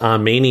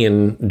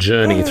Armenian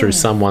journey through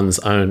someone's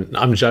own.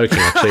 I'm joking,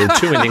 actually.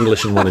 Two in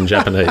English and one in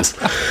Japanese.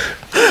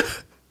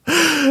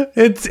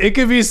 It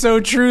could be so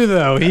true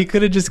though. He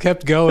could have just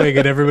kept going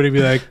and everybody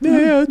be like,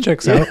 yeah, it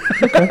checks out.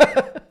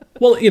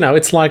 Well, you know,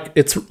 it's like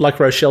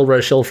Rochelle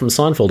from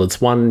Seinfeld. It's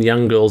one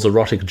young girl's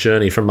erotic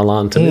journey from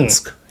Milan to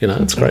Minsk. You know,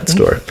 it's a great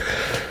story.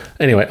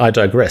 Anyway, I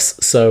digress.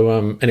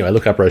 So, anyway,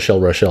 look up Rochelle.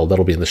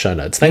 That'll be in the show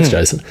notes. Thanks,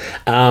 Jason.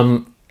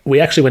 We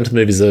actually went to the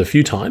movies a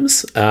few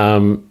times. You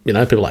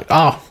know, people are like,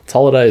 "Oh, it's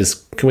holidays.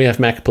 Can we have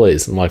Mac,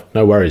 please?" I'm like,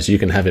 "No worries. You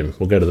can have him.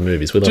 We'll go to the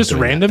movies." We love Just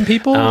doing random that.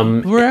 people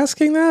were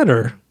asking that,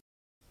 or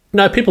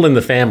No, people in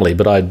the family,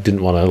 but I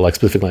didn't want to like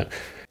specifically.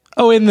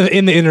 in the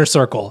inner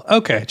circle.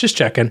 Okay, just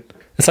checking.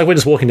 It's like we're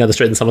just walking down the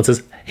street and someone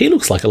says, "He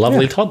looks like a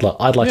lovely toddler.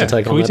 I'd like to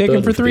take Can on we that take him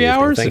burden for 3 the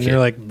evening. hours? Thank And you." you're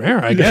like, yeah,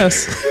 I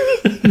guess.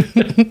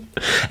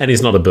 And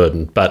he's not a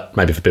burden, but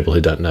maybe for people who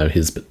don't know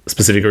his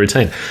specific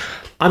routine.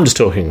 I'm just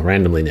talking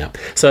randomly now.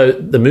 So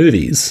the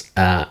movies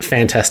are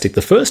fantastic.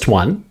 The first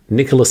one,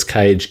 Nicolas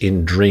Cage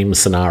in Dream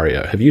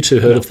Scenario. Have you two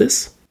heard of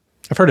this?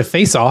 I've heard of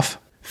Face Off.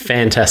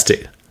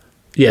 Fantastic.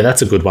 Yeah,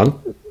 that's a good one.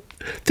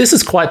 This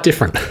is quite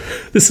different.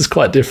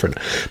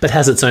 But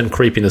has its own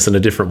creepiness in a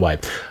different way.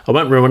 I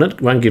won't ruin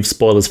it. Won't give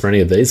spoilers for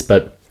any of these,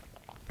 but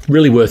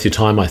really worth your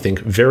time, I think.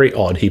 Very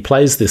odd. He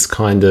plays this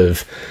kind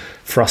of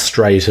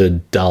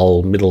frustrated,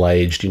 dull,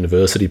 middle-aged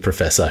university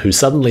professor who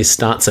suddenly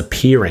starts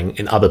appearing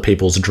in other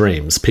people's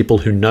dreams, people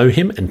who know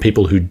him and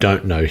people who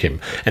don't know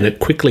him. And it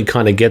quickly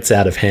kind of gets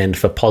out of hand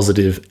for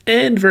positive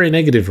and very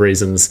negative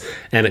reasons,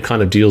 and it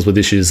kind of deals with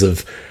issues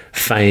of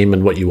fame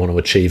and what you want to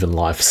achieve in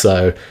life.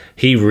 So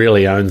he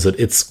really owns it.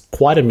 It's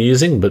quite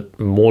amusing, but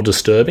more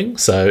disturbing.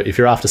 So if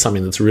you're after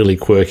something that's really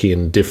quirky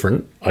and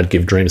different, I'd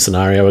give Dream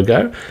Scenario a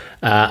go.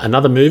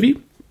 Another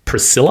movie,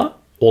 Priscilla,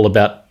 all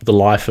about the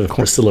life of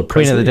Priscilla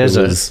Presley, Queen of the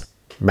Desert, who was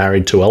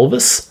married to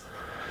Elvis.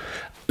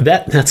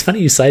 That's funny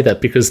you say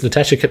that, because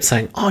Natasha kept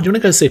saying, "Oh, do you want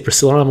to go see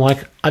Priscilla?" And I'm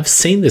like, "I've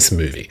seen this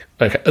movie."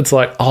 Okay, it's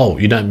like, "Oh,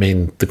 you don't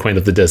mean The Queen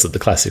of the Desert, the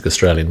classic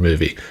Australian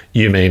movie.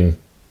 You mean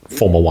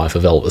former wife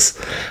of Elvis."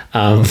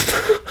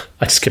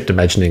 I just kept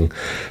imagining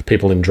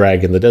people in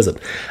drag in the desert.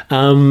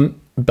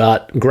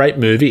 But great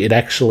movie. It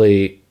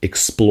actually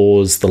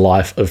explores the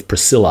life of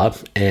Priscilla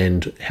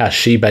and how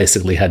she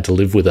basically had to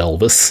live with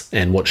Elvis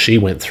and what she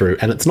went through.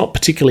 And it's not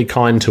particularly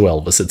kind to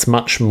Elvis. It's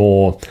much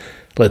more,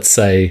 let's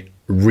say,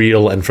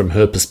 real and from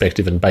her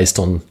perspective and based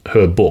on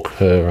her book,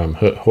 her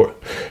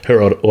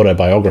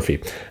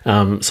autobiography.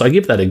 So I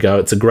give that a go.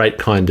 It's a great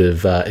kind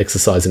of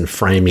exercise in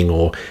framing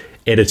or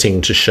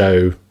editing to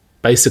show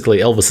basically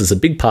Elvis is a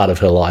big part of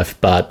her life,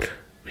 but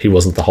he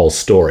wasn't the whole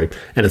story.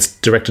 And it's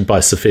directed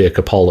by Sofia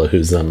Coppola,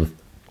 who's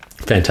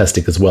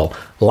fantastic as well.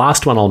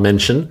 Last one I'll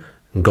mention,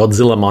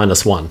 Godzilla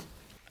 -1.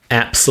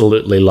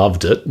 Absolutely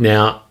loved it.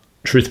 Now,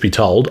 truth be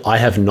told, I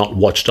have not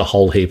watched a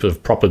whole heap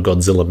of proper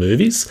Godzilla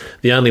movies.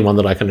 The only one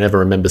that I can ever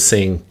remember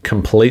seeing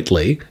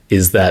completely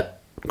is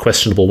that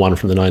questionable one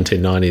from the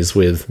 1990s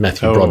with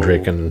Matthew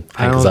Broderick and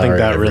Hank Azaria. I don't think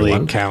that and really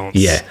everyone. counts.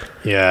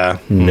 Yeah.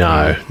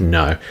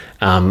 No.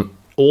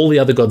 All the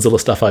other Godzilla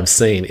stuff I've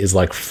seen is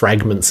like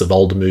fragments of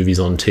older movies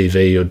on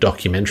TV or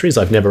documentaries.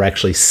 I've never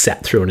actually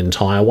sat through an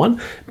entire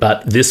one,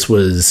 but this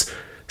was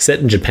set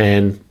in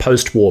Japan,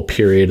 post-war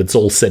period. It's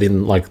all set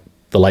in like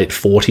the late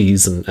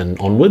 40s and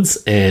onwards,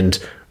 and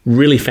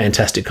really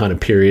fantastic kind of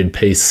period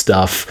piece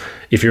stuff.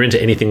 If you're into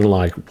anything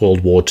like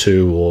World War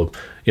II or,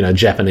 you know,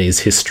 Japanese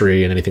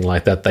history and anything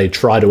like that, they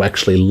try to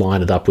actually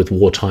line it up with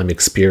wartime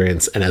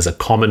experience and as a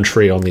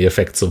commentary on the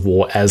effects of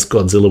war, as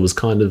Godzilla was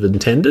kind of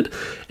intended.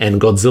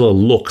 And Godzilla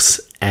looks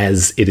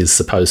as it is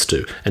supposed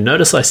to. And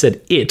notice I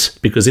said it,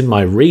 because in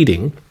my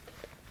reading,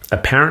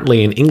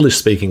 apparently in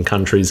English-speaking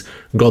countries,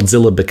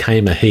 Godzilla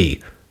became a he.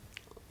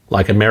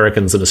 Like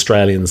Americans and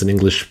Australians and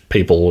English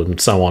people and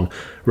so on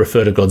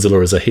refer to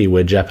Godzilla as a he,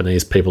 where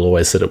Japanese people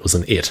always said it was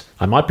an it.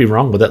 I might be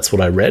wrong, but that's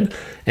what I read.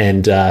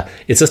 And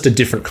it's just a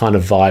different kind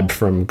of vibe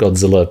from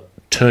Godzilla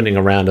turning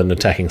around and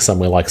attacking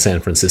somewhere like San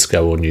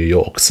Francisco or New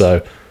York.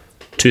 So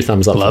 2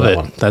 thumbs up for that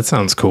one. That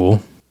sounds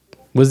cool.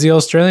 Was the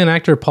Australian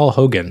actor Paul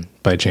Hogan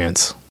by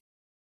chance?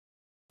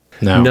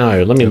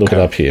 No, let me look it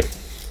up here.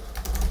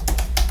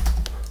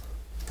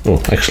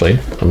 Oh, actually,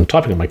 I'm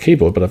typing on my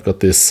keyboard, but I've got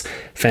this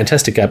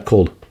fantastic app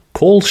called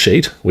Call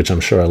Sheet, which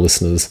I'm sure our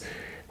listeners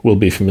will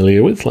be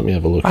familiar with. Let me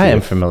have a look. I am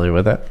familiar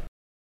with it.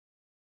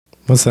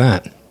 What's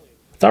that?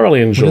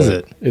 Thoroughly enjoy What is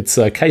it. It's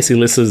Casey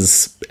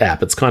Liss's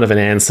app. It's kind of an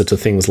answer to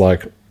things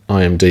like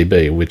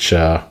IMDb, which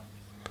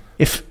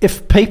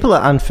If people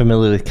are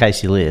unfamiliar with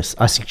Casey Liss,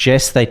 I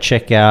suggest they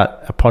check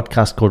out a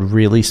podcast called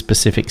Really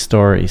Specific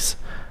Stories,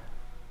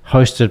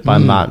 hosted by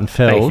Martin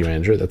Feld. Thank you,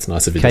 Andrew. That's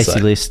nice of you to Casey say.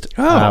 Liss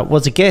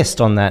was a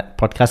guest on that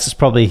podcast. It's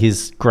probably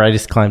his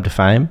greatest claim to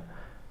fame.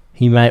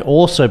 He may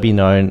also be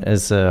known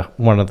as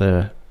one of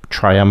the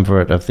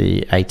triumvirate of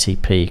the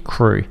ATP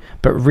crew.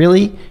 But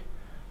really,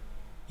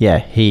 yeah,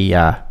 he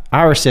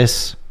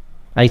RSS,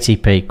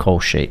 ATP,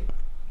 Call Sheet,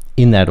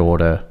 in that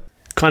order.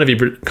 Kind of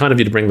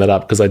you to bring that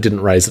up, because I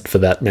didn't raise it for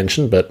that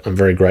mention, but I'm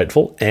very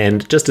grateful.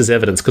 And just as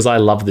evidence, because I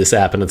love this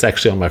app and it's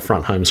actually on my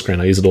front home screen,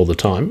 I use it all the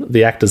time.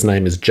 The actor's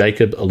name is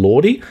Jacob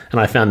Elordi,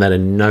 and I found that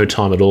in no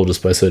time at all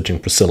just by searching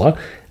Priscilla.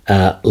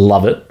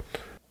 Love it.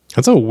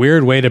 That's a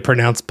weird way to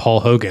pronounce Paul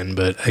Hogan,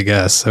 but I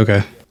guess.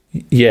 Okay.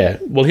 Yeah.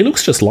 Well, he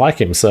looks just like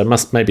him, so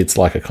maybe it's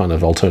like a kind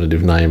of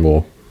alternative name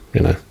or,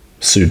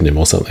 pseudonym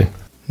or something.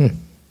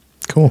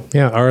 Cool.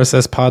 Yeah,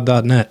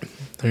 rsspod.net.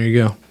 There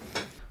you go.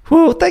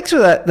 Well, thanks for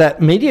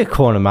that media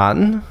corner,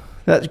 Martin.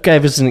 That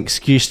gave us an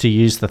excuse to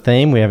use the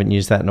theme. We haven't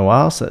used that in a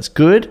while, so that's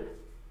good.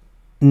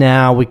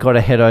 Now we've got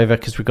to head over,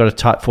 because we've got a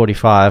tight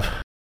 45.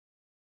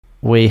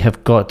 We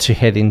have got to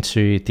head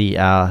into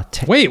the...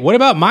 Wait, what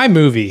about my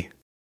movie?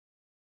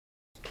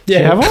 Do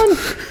you have one?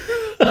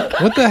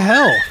 What the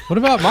hell? What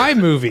about my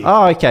movie?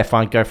 Oh, okay,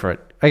 fine. Go for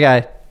it.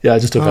 Okay. Yeah, I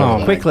just took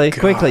over. Quickly.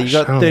 You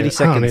got 30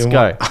 seconds.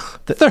 Go.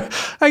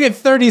 I get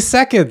 30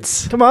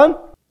 seconds. Come on.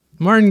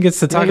 Martin gets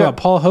to talk about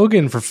Paul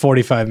Hogan for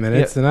 45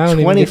 minutes, and I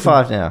don't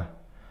 25 now.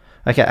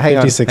 Okay, hang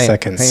on. 56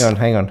 seconds.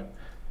 Hang on.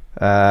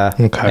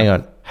 Hang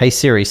on. Hey,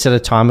 Siri, set a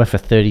timer for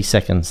 30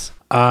 seconds.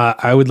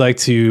 I would like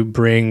to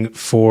bring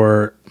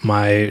for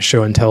my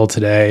show and tell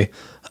today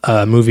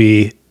a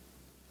movie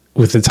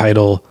with the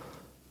title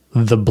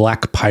The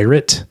Black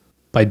Pirate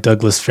by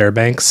Douglas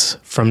Fairbanks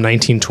from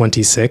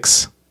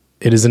 1926.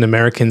 It is an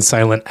American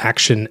silent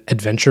action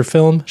adventure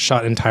film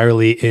shot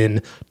entirely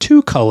in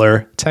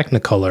 2-color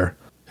Technicolor.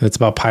 It's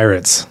about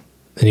pirates,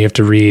 and you have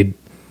to read.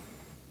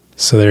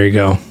 So there you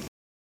go.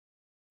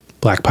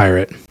 Black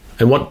Pirate.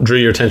 And what drew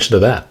your attention to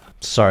that?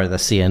 Sorry,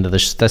 that's the end of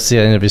his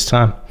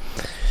time.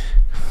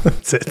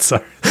 That's it.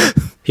 Sorry.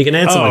 He can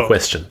answer my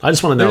question. I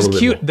just want to know a little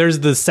bit more. There's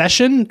the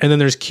session, and then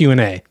there's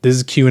Q&A. This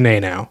is Q&A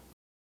now.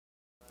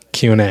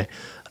 Q&A.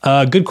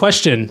 Good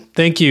question.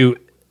 Thank you,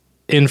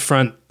 in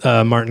front,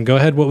 Martin. Go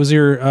ahead. What was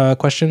your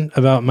question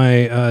about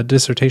my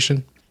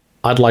dissertation?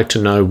 I'd like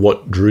to know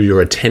what drew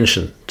your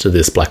attention to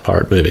this Black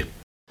Pirate movie.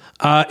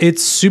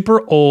 It's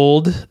super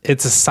old.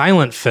 It's a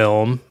silent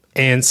film,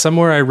 and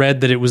somewhere I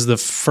read that it was the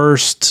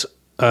first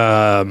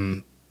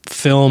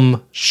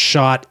film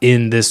shot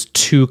in this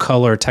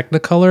 2-color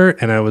Technicolor,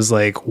 and I was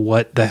like,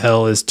 what the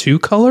hell is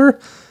 2-color?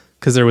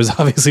 Because there was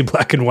obviously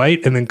black and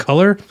white and then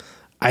color.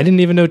 I didn't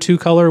even know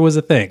 2-color was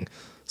a thing.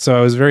 So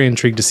I was very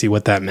intrigued to see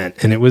what that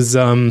meant. And it was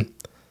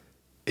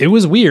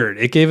weird.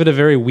 It gave it a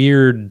very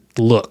weird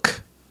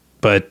look.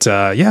 But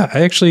yeah,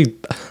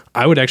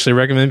 I would actually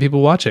recommend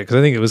people watch it because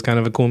I think it was kind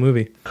of a cool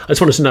movie. I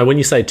just wanted to know, when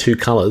you say 2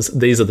 colors,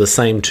 these are the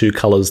same 2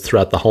 colors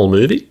throughout the whole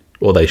movie,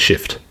 or they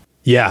shift?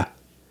 Yeah.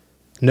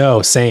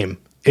 No, same.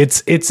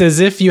 It's as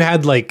if you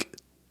had like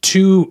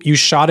you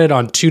shot it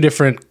on 2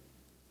 different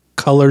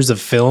colors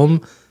of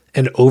film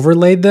and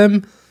overlaid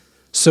them.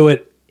 So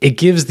it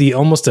gives the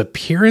almost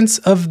appearance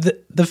of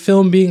the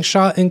film being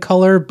shot in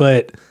color,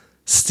 but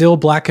still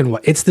black and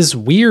white. It's this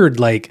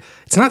weird, like,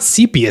 it's not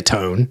sepia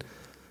tone,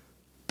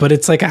 but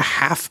it's like a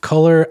half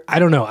color. I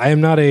don't know. I am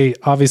not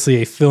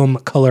obviously a film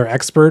color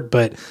expert,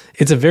 but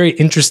it's a very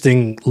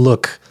interesting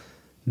look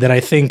that I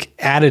think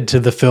added to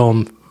the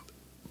film.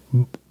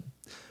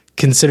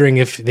 Considering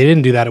if they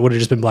didn't do that, it would have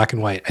just been black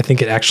and white. I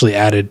think it actually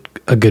added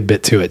a good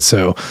bit to it.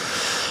 So,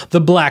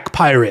 The Black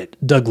Pirate,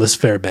 Douglas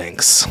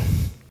Fairbanks.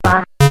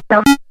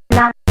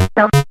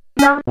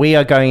 We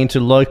are going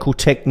into local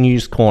tech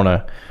news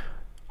corner.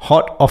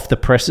 Hot off the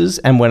presses,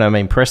 and when I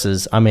mean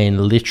presses, I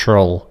mean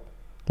literal,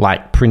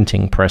 like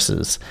printing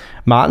presses.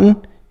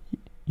 Martin,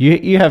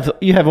 you have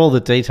all the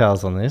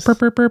details on this.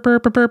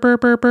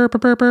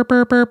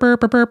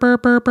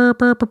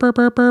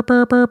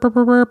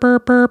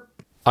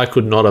 I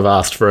could not have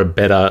asked for a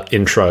better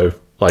intro,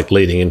 like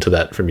leading into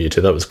that from you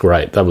two. That was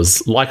great. That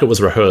was like it was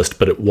rehearsed,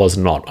 but it was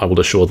not. I will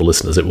assure the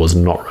listeners it was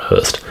not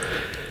rehearsed.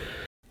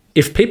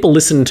 If people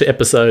listen to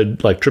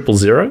episode like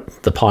 000,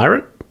 the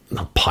pilot. You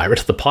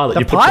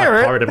put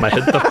Black Pirate in my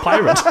head. The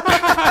pirate.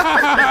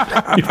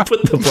 You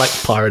put the Black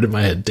Pirate in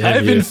my head. Damn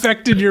I've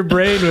infected your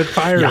brain with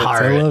pirates.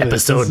 I love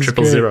episode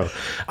it. 000.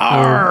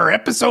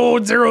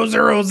 Episode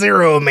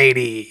 000,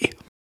 matey.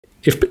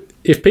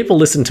 If people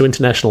listen to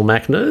International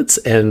Mac Nerds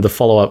and the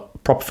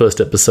follow-up proper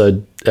first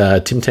episode,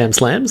 Tim Tam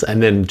Slams,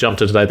 and then jump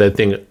to today, they'd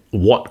think,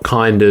 what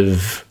kind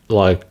of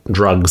like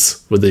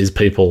drugs were these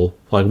people,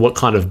 like what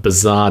kind of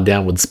bizarre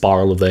downward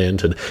spiral have they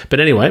entered?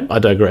 But anyway, I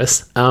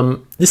digress.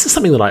 This is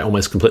something that I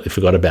almost completely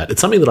forgot about. It's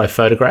something that I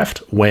photographed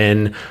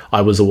when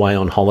I was away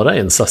on holiday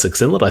in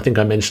Sussex Inlet. I think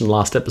I mentioned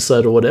last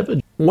episode or whatever.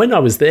 When I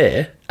was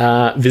there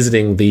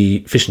visiting the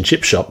fish and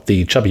chip shop,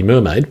 the Chubby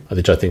Mermaid,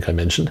 which I think I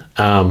mentioned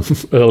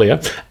earlier,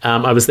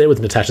 I was there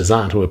with Natasha's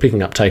aunt, who were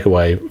picking up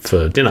takeaway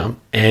for dinner,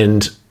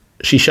 and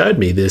she showed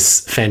me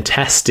this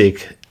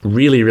fantastic,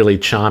 really, really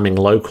charming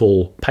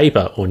local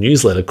paper or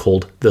newsletter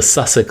called the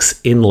Sussex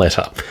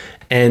Inletter.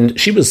 And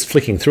she was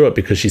flicking through it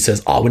because she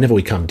says, whenever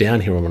we come down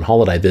here on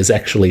holiday, there's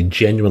actually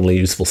genuinely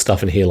useful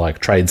stuff in here, like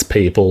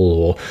tradespeople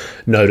or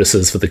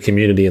notices for the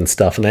community and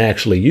stuff, and they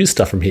actually use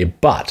stuff from here.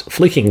 But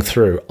flicking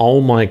through,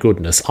 oh my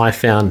goodness, I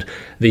found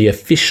the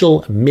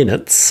official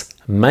minutes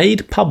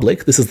made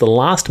public. This is the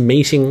last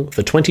meeting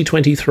for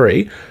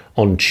 2023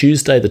 on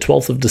Tuesday, the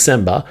 12th of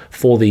December,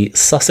 for the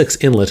Sussex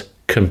Inlet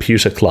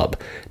Computer Club.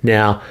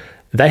 Now,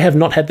 they have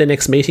not had their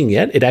next meeting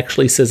yet. It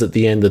actually says at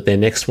the end that their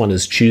next one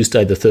is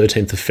Tuesday, the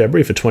 13th of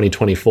February for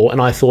 2024.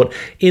 And I thought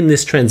in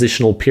this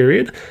transitional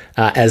period,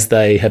 as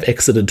they have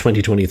exited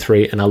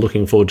 2023 and are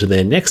looking forward to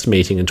their next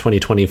meeting in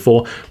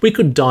 2024, we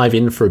could dive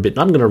in for a bit. And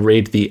I'm going to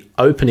read the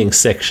opening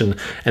section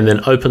and then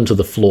open to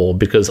the floor,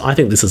 because I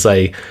think this is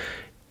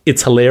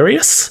it's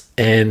hilarious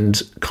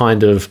and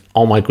kind of,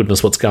 oh my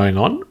goodness, what's going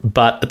on?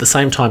 But at the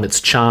same time,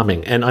 it's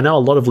charming. And I know a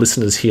lot of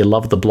listeners here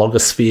love the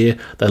blogosphere.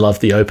 They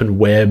love the open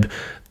web.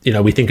 You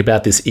know, we think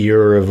about this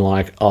era of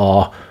like,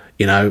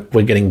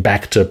 we're getting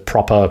back to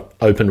proper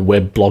open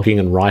web blogging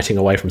and writing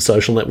away from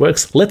social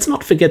networks. Let's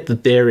not forget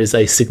that there is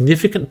a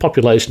significant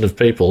population of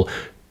people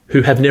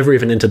who have never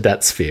even entered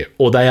that sphere,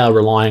 or they are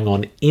relying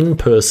on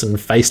in-person,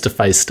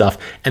 face-to-face stuff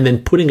and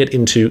then putting it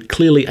into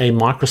clearly a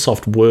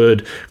Microsoft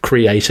Word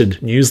created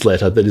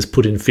newsletter that is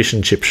put in fish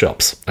and chip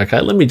shops.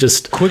 Okay, let me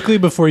just... Quickly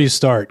before you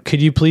start,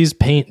 could you please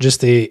paint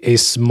just a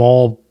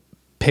small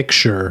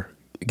picture,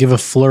 give a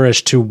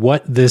flourish to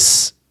what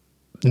this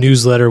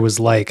newsletter was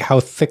like? How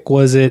thick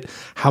was it?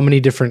 How many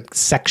different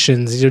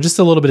sections? Just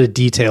a little bit of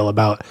detail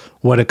about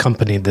what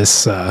accompanied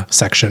this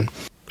section.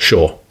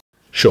 Sure.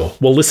 Sure.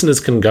 Well, listeners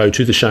can go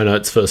to the show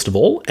notes first of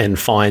all and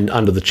find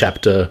under the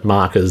chapter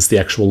markers the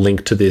actual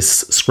link to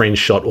this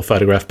screenshot or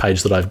photograph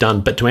page that I've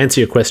done. But to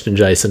answer your question,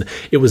 Jason,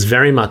 it was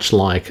very much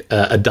like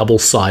a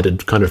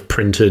double-sided kind of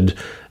printed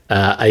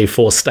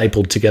A4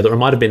 stapled together. It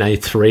might have been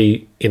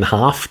A3 in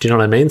half. Do you know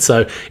what I mean?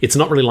 So it's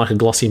not really like a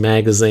glossy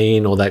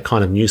magazine or that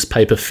kind of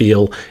newspaper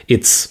feel.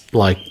 It's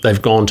like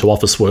they've gone to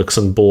Officeworks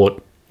and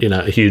bought, you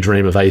know, a huge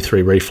ream of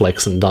A3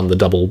 reflex and done the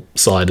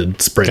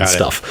double-sided spread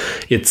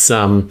stuff. It's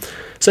so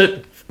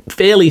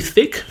fairly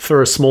thick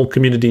for a small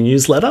community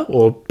newsletter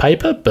or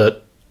paper,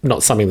 but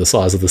not something the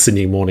size of the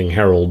Sydney Morning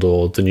Herald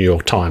or the New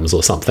York Times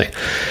or something.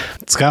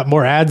 It's got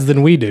more ads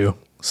than we do,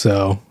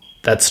 so...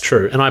 That's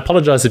true. And I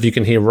apologise if you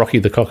can hear Rocky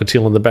the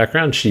cockatiel in the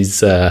background.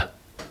 She's, I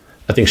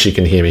think she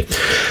can hear me.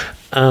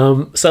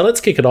 So let's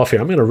kick it off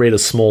here. I'm going to read a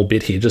small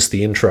bit here, just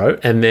the intro,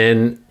 and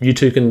then you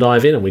two can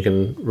dive in and we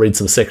can read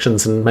some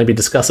sections and maybe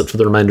discuss it for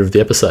the remainder of the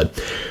episode.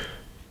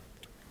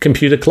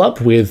 Computer Club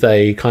with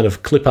a kind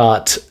of clip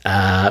art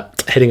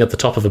heading at the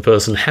top of a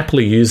person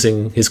happily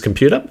using his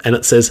computer, and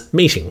it says,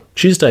 Meeting,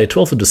 Tuesday,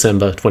 12th of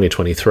December,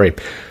 2023.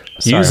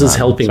 Users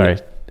helping... Sorry.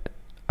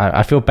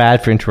 I feel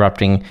bad for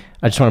interrupting.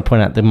 I just want to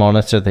point out the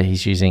monitor that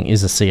he's using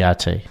is a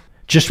CRT.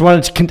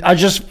 I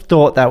just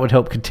thought that would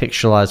help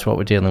contextualize what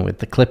we're dealing with.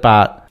 The clip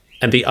art.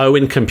 And the O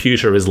in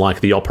computer is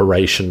like the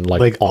operation,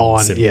 like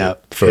on symbol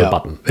for a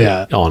button.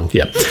 Yeah. On,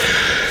 yeah.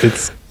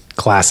 It's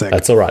classic.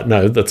 That's all right.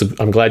 No,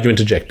 I'm glad you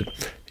interjected.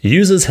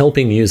 Users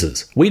helping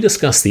users. We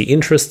discuss the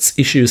interests,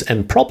 issues,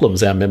 and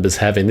problems our members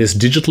have in this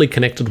digitally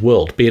connected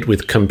world, be it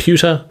with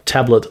computer,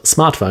 tablet,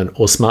 smartphone,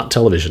 or smart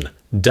television.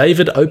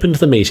 David opened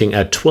the meeting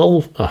at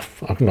I'm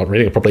not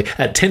reading it properly,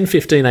 at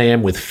 10:15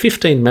 a.m. with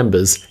 15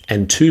 members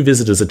and 2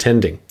 visitors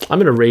attending. I'm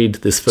going to read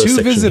this first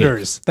section. 2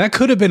 visitors. Here. That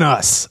could have been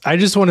us. I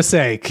just want to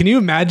say, can you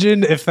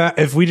imagine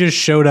if we just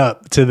showed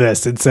up to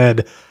this and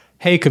said,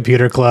 hey,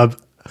 Computer Club,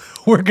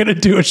 we're going to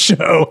do a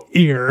show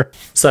here.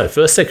 So,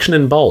 first section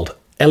in bold,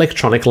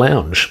 Electronic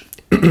Lounge.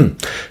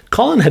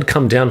 Colin had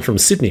come down from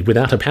Sydney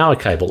without a power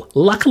cable.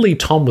 Luckily,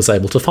 Tom was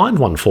able to find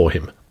one for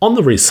him. On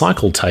the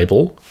recycle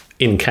table,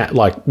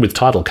 with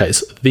title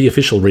case, the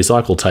official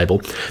recycle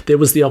table, there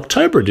was the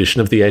October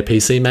edition of the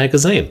APC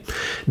magazine.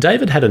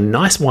 David had a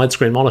nice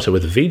widescreen monitor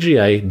with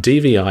VGA,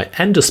 DVI,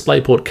 and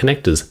DisplayPort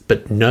connectors,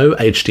 but no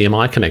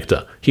HDMI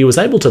connector. He was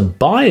able to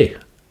buy...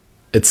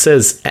 It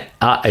says a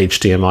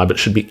HDMI, but it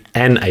should be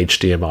an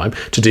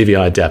HDMI to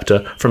DVI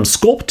adapter from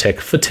ScorpTech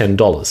for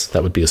 $10.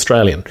 That would be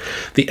Australian.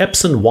 The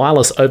Epson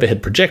wireless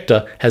overhead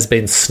projector has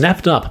been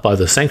snapped up by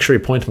the Sanctuary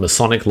Point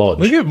Masonic Lodge.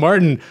 Look at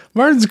Martin.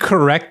 Martin's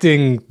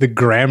correcting the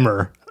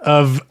grammar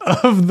of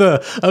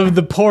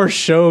the poor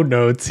show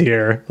notes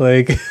here.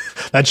 Like,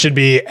 that should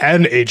be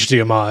an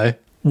HDMI.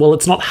 Well,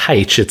 it's not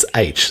H, it's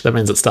H. That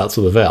means it starts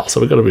with a vowel, so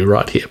we've got to be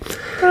right here.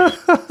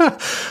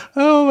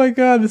 Oh my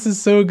God, this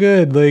is so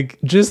good. Like,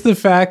 just the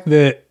fact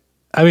that,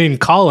 I mean,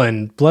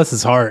 Colin, bless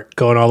his heart,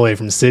 going all the way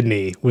from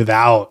Sydney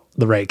without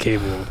the right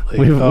cable. Like,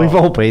 we've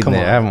all been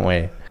there, haven't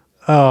we?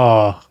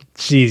 Oh,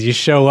 geez, you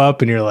show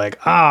up and you're like,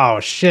 oh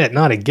shit,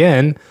 not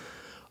again.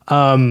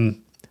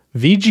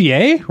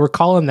 VGA, we're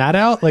calling that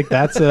out? Like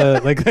that's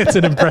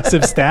an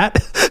impressive stat.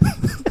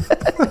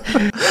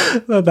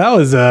 That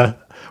was a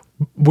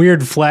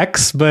weird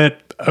flex,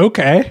 but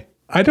okay.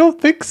 I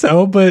don't think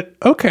so, but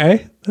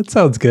okay. That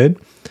sounds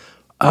good.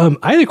 I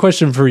had a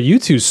question for you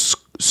two.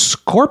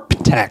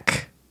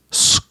 ScorpTech.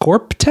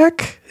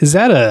 ScorpTech? Is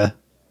that a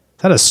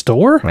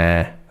store?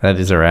 That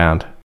is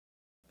around.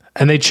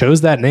 And they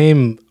chose that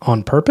name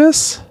on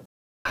purpose?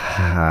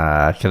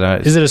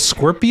 Is it a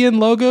scorpion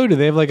logo? Do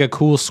they have like a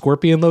cool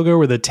scorpion logo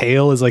where the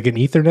tail is like an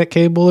Ethernet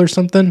cable or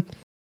something?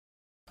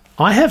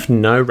 I have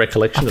no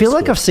recollection. I feel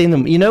like I've seen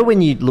them. You know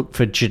when you look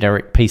for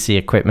generic PC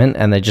equipment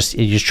and you're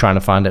just trying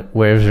to find it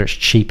wherever it's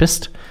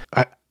cheapest?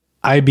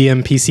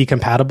 IBM PC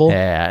compatible?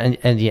 Yeah,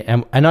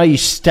 and I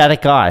use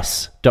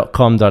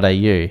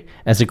staticice.com.au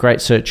as a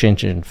great search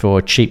engine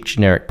for cheap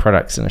generic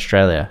products in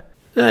Australia.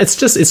 No, it's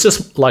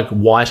just like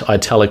white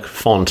italic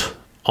font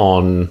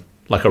on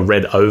like a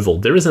red oval.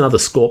 There is another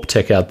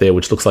ScorpTech out there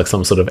which looks like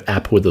some sort of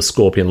app with a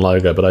scorpion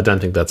logo, but I don't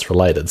think that's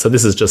related. So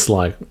this is just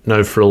like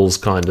no frills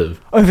kind of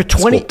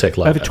ScorpTech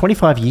logo. Over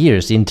 25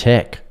 years in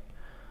tech.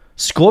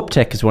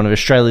 ScorpTech is one of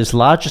Australia's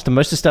largest and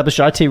most established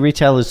IT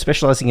retailers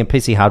specializing in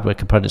PC hardware,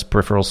 components,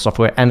 peripherals,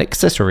 software, and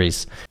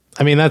accessories.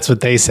 I mean, that's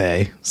what they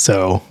say,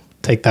 so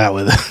take that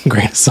with a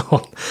grain of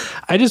salt.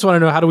 I just want to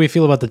know, how do we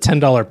feel about the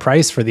 $10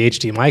 price for the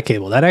HDMI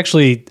cable? That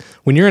actually,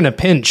 when you're in a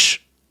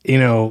pinch, you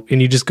know, and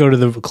you just go to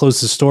the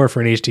closest store for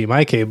an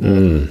HDMI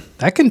cable,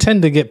 that can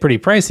tend to get pretty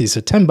pricey.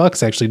 So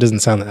 $10 actually doesn't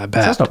sound that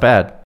bad. That's not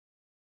bad.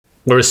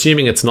 We're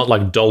assuming it's not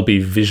like Dolby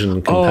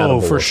Vision compatible.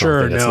 Oh, for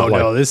sure.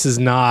 No. This is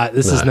not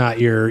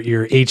your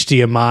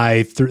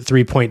HDMI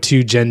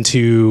 3.2 Gen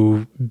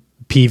 2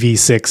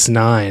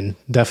 PV69.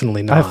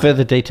 Definitely not. I have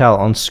further detail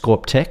on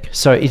ScorpTech.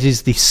 So it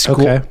is the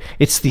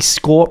It's the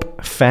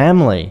Scorp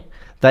family.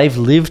 They've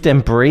lived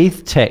and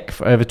breathed tech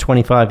for over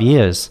 25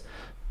 years.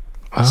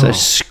 Oh. So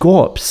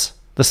Scorps.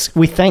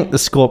 We thank the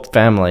Scorp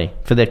family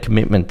for their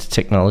commitment to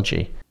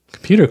technology.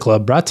 Computer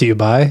Club brought to you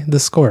by the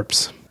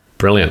Scorps.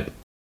 Brilliant.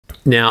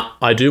 Now,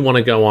 I do want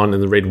to go on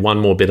and read one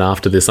more bit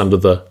after this under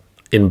the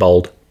in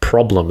bold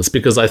problems,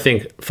 because I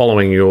think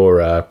following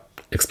your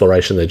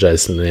exploration there,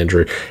 Jason and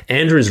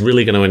Andrew is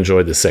really going to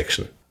enjoy this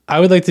section. I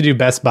would like to do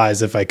Best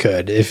Buys if I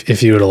could,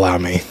 if you would allow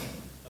me.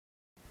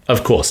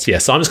 Of course,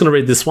 yes. So I'm just going to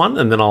read this one,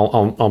 and then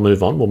I'll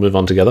move on. We'll move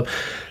on together.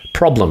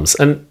 Problems.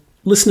 And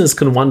listeners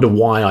can wonder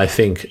why I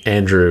think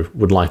Andrew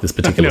would like this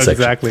particular section.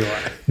 Exactly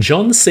why.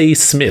 John C.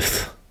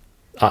 Smith.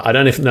 I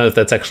don't even know if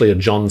that's actually a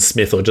John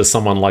Smith or just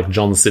someone like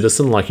John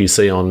Citizen, like you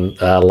see on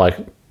like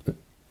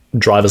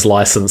driver's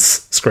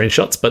license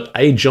screenshots, but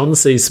a John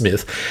C.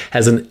 Smith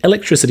has an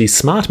electricity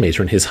smart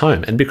meter in his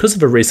home, and because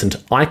of a recent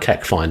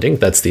ICAC finding,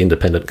 that's the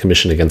Independent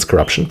Commission Against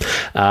Corruption,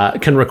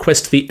 can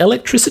request the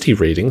electricity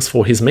readings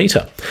for his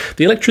meter.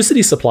 The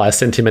electricity supplier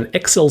sent him an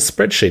Excel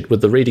spreadsheet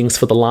with the readings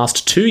for the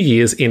last 2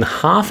 years in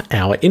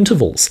half-hour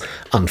intervals.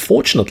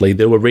 Unfortunately,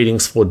 there were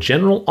readings for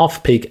general,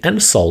 off-peak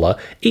and solar,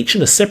 each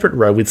in a separate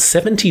row with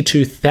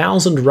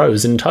 72,000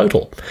 rows in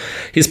total.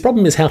 His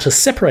problem is how to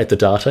separate the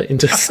data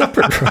into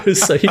separate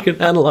rows so he can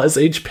analyze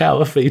each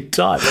power feed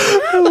type.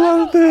 I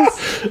love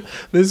this.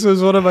 This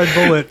was one of my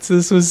bullets.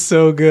 This was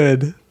so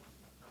good.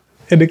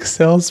 An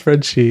Excel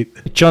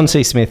spreadsheet. John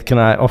C. Smith, can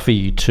I offer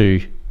you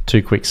two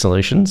quick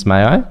solutions?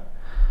 May I?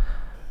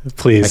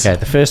 Please. Okay,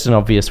 the first and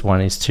obvious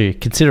one is to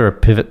consider a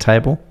pivot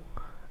table.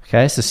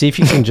 Okay, so see if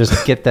you can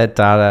just get that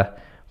data,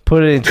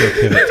 put it into a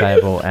pivot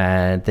table,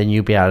 and then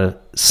you'll be able to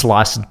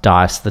slice and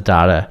dice the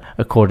data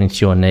according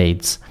to your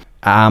needs.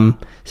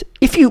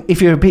 If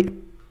you're a bit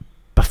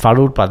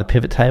befuddled by the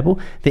pivot table,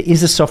 there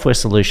is a software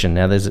solution.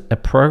 Now, there's a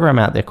program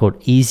out there called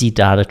Easy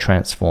Data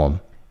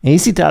Transform.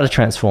 Easy Data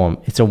Transform,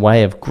 it's a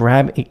way of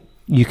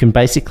you can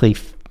basically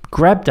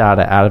grab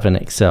data out of an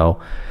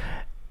Excel,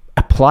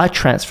 apply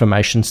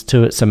transformations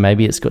to it. So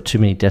maybe it's got too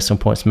many decimal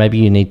points. Maybe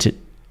you need to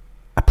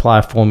apply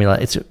a formula.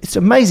 It's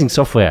amazing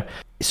software.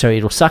 So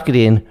it'll suck it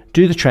in,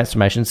 do the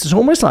transformations. It's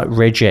almost like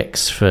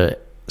regex for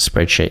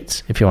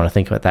spreadsheets, if you want to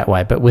think of it that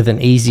way, but with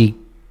an easy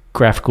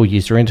graphical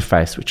user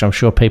interface, which I'm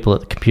sure people at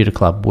the Computer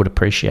Club would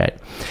appreciate.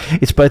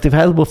 It's both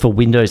available for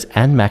Windows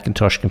and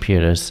Macintosh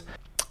computers.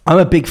 I'm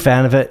a big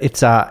fan of it.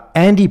 It's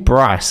Andy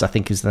Bryce, I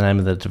think is the name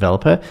of the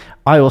developer.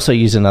 I also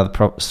use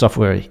another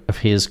software of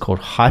his called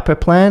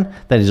Hyperplan.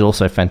 That is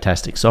also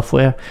fantastic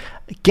software.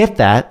 Get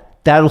that.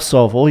 That'll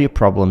solve all your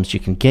problems. You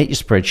can get your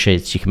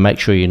spreadsheets. You can make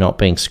sure you're not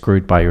being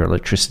screwed by your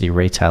electricity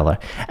retailer.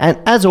 And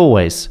as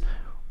always,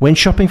 when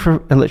shopping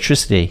for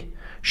electricity,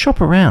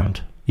 shop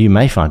around. You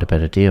may find a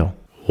better deal.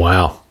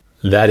 Wow.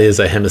 That is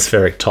a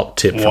hemispheric top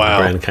tip from the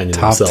Grand Canyon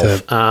top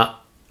himself.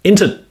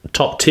 Into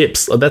top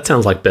tips. That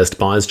sounds like Best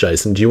Buys,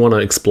 Jason. Do you want to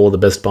explore the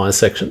Best Buys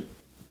section?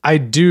 I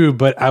do,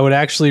 but I would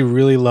actually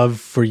really love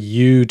for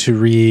you to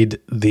read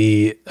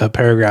the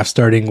paragraph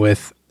starting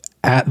with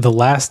at the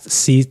last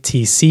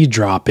CTC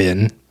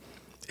drop-in.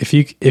 If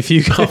you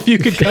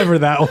could cover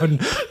that one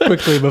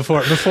quickly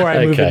before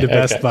I move into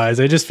Best Buys.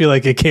 I just feel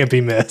like it can't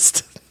be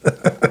missed.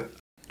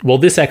 Well,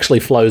 this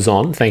actually flows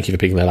on, thank you for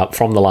picking that up,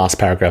 from the last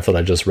paragraph that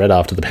I just read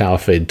after the power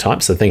feed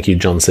type, so thank you,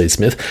 John C.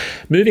 Smith.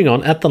 Moving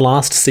on, at the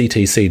last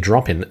CTC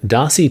drop-in,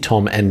 Darcy,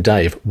 Tom and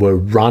Dave were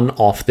run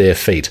off their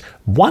feet.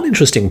 One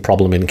interesting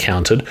problem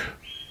encountered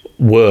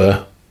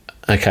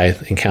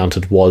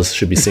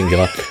should be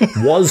singular,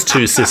 was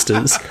two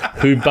sisters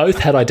who both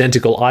had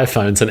identical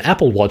iPhones and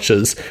Apple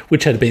Watches,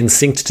 which had been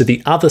synced to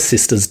the other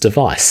sister's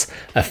device.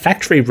 A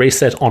factory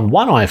reset on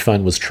one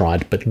iPhone was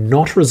tried, but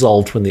not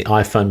resolved when the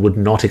iPhone would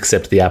not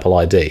accept the Apple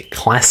ID.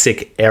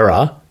 Classic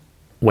error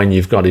when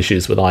you've got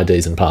issues with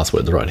IDs and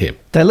passwords right here.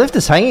 They left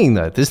us hanging,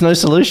 though. There's no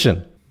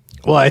solution.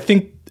 Well, I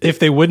think if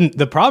they wouldn't,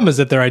 the problem is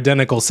that they're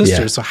identical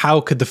sisters, so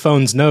how could the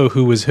phones know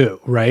who was who,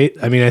 right?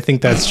 I mean, I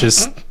think that's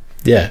just...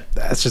 Yeah.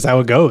 That's just how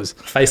it goes.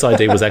 Face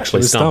ID was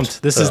actually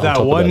stumped. This is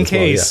that one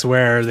case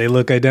where they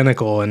look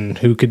identical and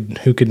who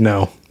could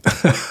know.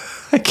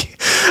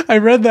 I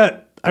read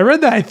that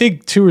I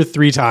think 2 or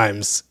 3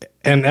 times,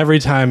 and every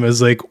time it was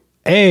like,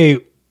 A,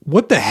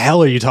 what the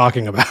hell are you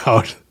talking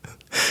about?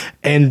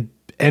 and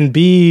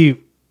B,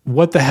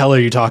 what the hell are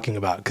you talking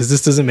about? Because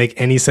this doesn't make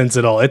any sense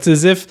at all. It's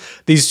as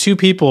if these two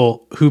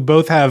people who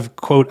both have,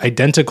 quote,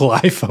 identical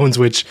iPhones,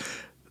 which...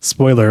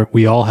 Spoiler,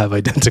 we all have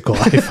identical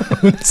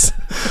iPhones.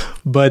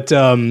 But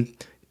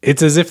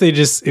it's as if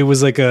it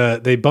was like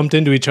they bumped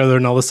into each other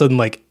and all of a sudden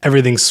like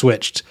everything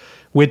switched,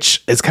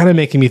 which is kind of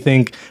making me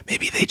think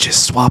maybe they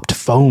just swapped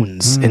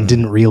phones and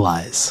didn't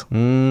realize.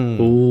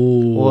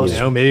 Ooh.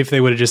 Well, maybe if they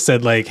would have just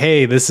said like,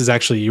 hey, this is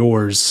actually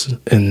yours.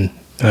 And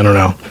I don't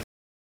know.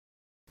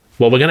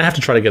 Well, we're going to have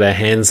to try to get our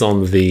hands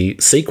on the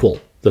sequel,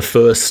 the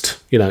first,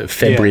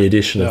 February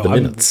edition of the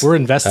Minutes. We're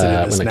invested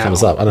in this when it now.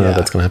 comes up. I don't know if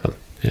that's going to happen.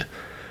 Yeah.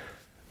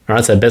 All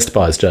right, so Best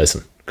Buys,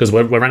 Jason, because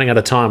we're running out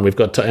of time. We've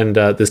got to, and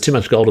there's too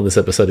much gold in this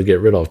episode to get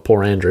rid of.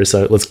 Poor Andrew.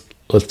 So let's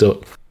do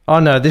it. Oh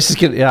no, this is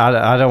good. Yeah,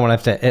 I don't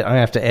want to have to. I'm gonna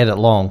have to edit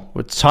long.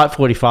 It's Type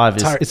 45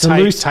 is it's a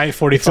loose Type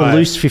 45. It's a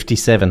loose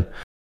 57.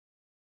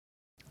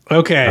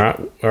 Okay.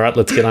 All right.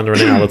 Let's get under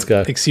an hour. Let's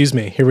go. Excuse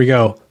me. Here we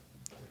go.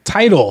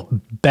 Title,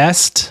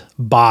 Best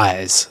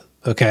Buys.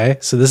 Okay,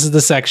 so this is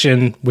the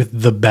section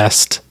with the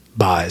best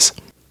buys.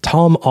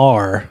 Tom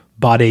R.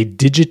 bought a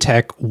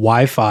Digitech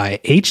Wi-Fi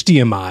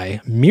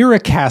HDMI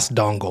Miracast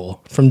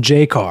dongle from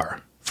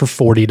Jcar for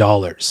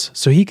 $40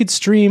 so he could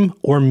stream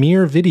or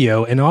mirror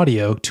video and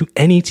audio to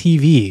any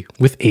TV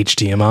with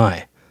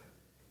HDMI.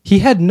 He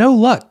had no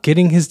luck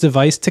getting his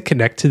device to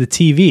connect to the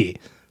TV,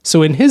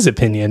 so in his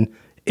opinion,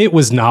 it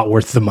was not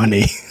worth the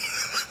money.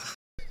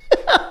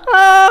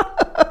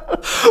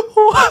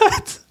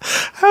 What?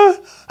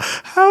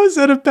 How is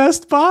that a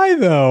Best Buy,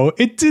 though?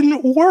 It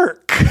didn't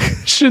work.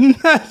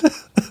 Shouldn't that?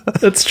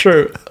 That's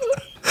true.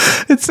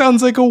 It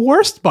sounds like a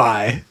worst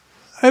buy.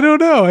 I don't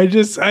know.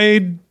 Is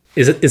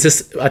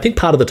this? I think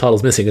part of the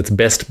title's missing. It's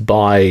Best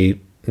Buy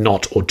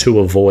not or to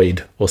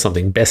avoid or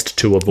something. Best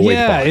to avoid.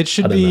 Yeah, buy. it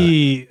should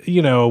be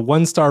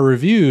 1-star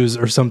reviews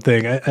or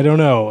something. I don't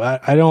know.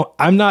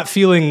 I'm not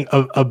feeling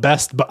a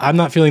best, but I'm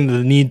not feeling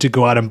the need to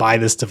go out and buy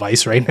this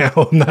device right now.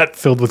 I'm not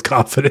filled with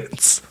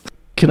confidence.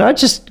 Can I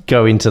just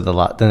go into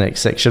the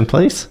next section,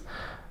 please?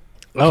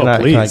 Oh,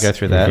 please. Can I go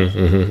through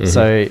that?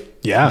 So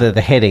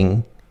the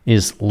heading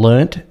is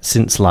learnt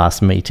since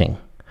last meeting.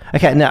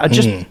 Okay, now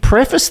just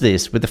preface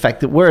this with the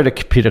fact that we're at a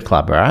computer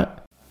club, right?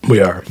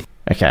 We are.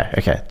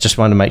 Okay. Just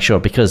wanted to make sure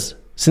because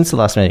since the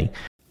last meeting.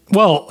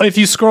 Well, if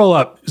you scroll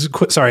up,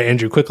 sorry,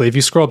 Andrew, quickly, if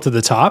you scroll up to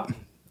the top,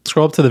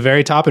 scroll up to the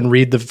very top and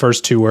read the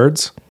first two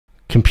words.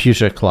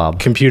 Computer club.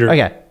 Computer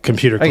club.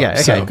 Okay,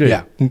 So, good.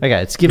 Yeah.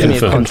 Okay, it's giving me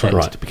a context.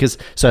 Right. Because,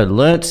 so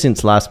learnt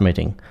since last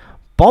meeting,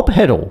 Bob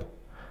Heddle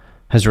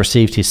has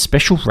received his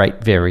special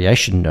rate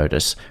variation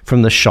notice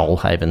from the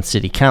Shoalhaven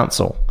City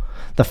Council.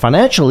 The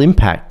financial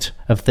impact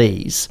of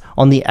these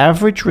on the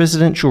average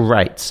residential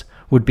rates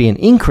would be an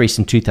increase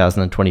in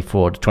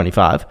 2024 to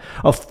 25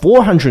 of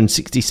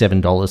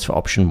 $467 for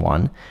option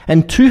 1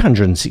 and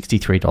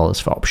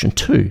 $263 for option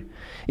 2.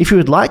 If you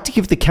would like to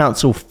give the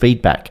council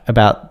feedback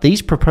about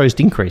these proposed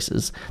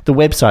increases, the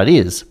website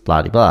is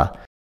blah-de-blah.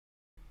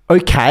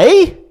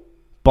 Okay,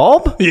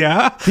 Bob?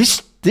 Yeah?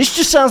 This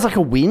just sounds like a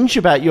whinge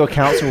about your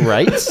council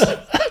rates.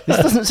 This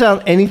doesn't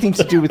sound anything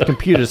to do with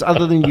computers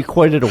other than you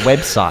quoted a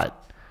website.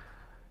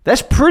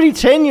 That's pretty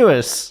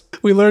tenuous.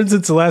 We learned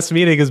since the last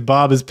meeting is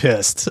Bob is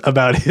pissed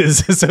about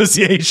his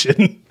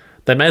association.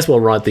 They may as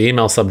well write the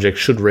email subject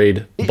should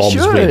read Bob's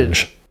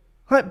whinge.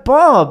 Like,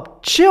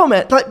 Bob, chill,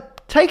 man.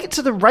 Like, take it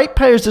to the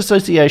Ratepayers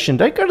Association.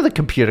 Don't go to the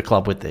computer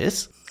club with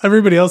this.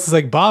 Everybody else is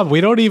like, Bob,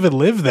 we don't even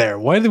live there.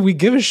 Why did we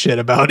give a shit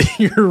about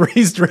your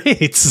raised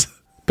rates?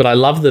 But I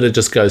love that it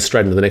just goes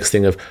straight into the next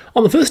thing of,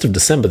 on the 1st of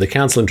December, the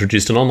council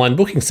introduced an online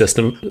booking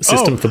system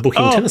for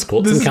booking tennis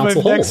courts in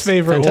council halls. This is my next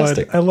favorite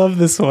Fantastic. one. I love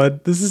this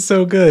one. This is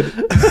so good.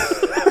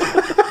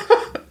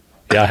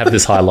 Yeah, I have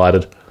this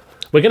highlighted.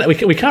 We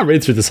can't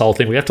read through this whole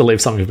thing. We have to leave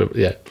something. But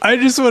yeah, I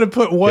just want to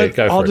put one.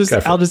 Yeah, I'll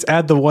just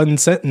add the one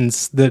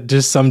sentence that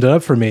just summed it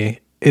up for me.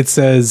 It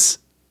says,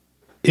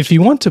 if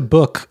you want to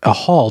book a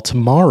hall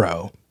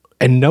tomorrow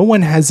and no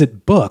one has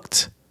it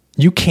booked,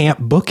 you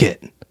can't book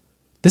it.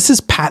 This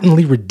is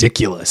patently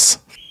ridiculous.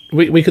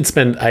 We could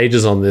spend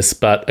ages on this,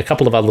 but a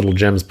couple of other little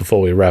gems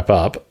before we wrap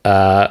up.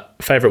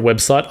 Favorite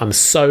website. I'm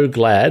so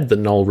glad that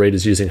Noel Reid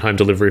is using home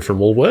delivery from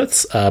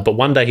Woolworths, but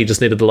one day he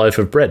just needed a loaf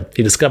of bread.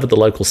 He discovered the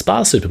local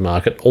Spar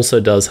supermarket also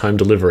does home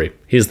delivery.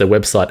 Here's their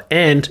website.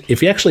 And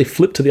if you actually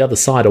flip to the other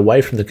side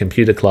away from the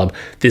computer club,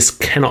 this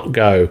cannot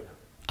go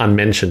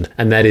unmentioned,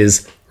 and that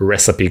is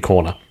Recipe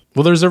Corner.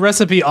 Well, there's a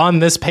recipe on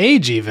this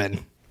page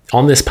even.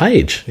 On this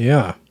page.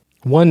 Yeah.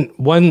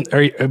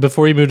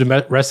 Before you move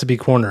to Recipe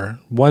Corner,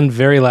 one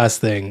very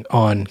last thing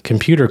on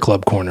Computer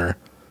Club Corner.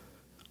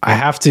 I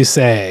have to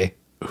say,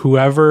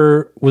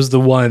 whoever was the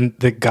one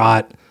that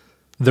got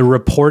the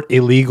report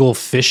illegal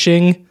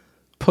phishing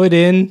put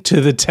into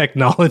the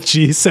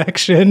technology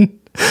section,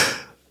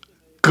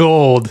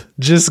 gold,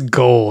 just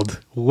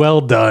gold.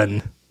 Well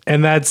done.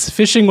 And that's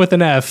phishing with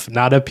an F,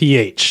 not a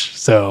PH.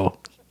 So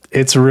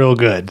it's real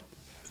good.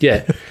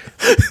 Yeah,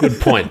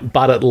 good point.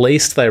 But at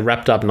least they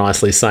wrapped up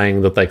nicely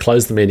saying that they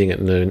closed the meeting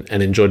at noon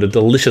and enjoyed a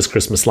delicious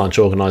Christmas lunch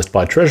organised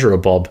by Treasurer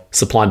Bob,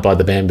 supplied by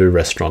the Bamboo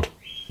Restaurant.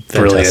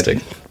 Fantastic.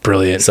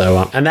 Brilliant.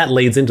 So, and that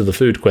leads into the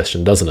food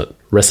question, doesn't it?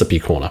 Recipe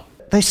Corner.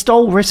 They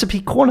stole Recipe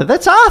Corner.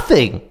 That's our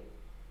thing.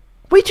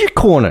 We do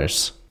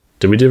corners.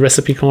 Do we do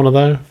Recipe Corner,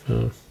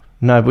 though?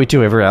 No, we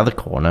do every other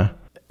corner.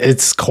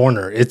 It's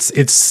corner.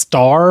 It's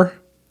star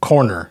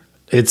corner.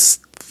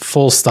 It's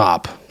full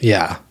stop.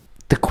 Yeah.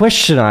 The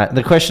question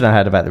I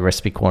had about the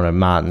Recipe Corner,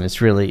 Martin, is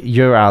really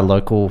you're our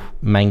local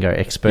mango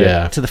expert.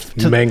 Yeah, to the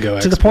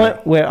expert.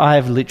 point where I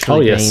have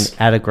literally been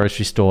at a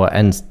grocery store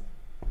and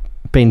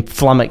been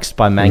flummoxed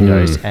by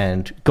mangoes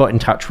and got in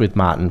touch with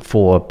Martin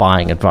for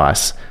buying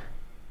advice.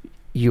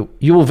 You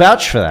will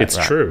vouch for that. It's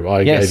right? true.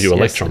 I gave you a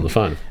lecture on the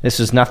phone. This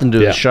has nothing to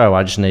do with the show.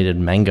 I just needed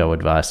mango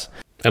advice.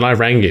 And I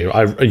rang you.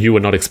 You were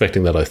not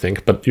expecting that, I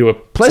think, but you were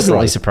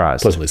pleasantly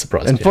surprised. Pleasantly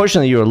surprised.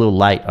 Unfortunately, you were a little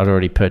late. I'd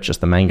already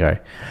purchased the mango.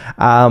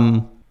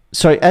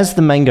 So, as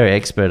the mango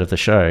expert of the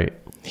show,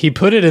 he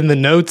put it in the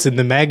notes in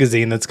the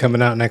magazine that's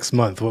coming out next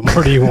month. What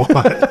more do you want?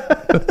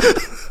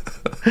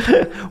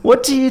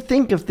 What do you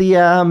think of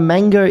the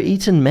mango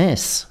eaten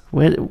mess?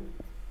 Where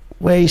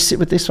you sit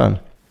with this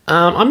one?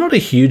 I'm not a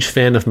huge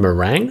fan of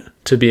meringue,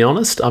 to be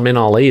honest. I mean,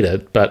 I'll eat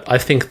it, but I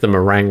think the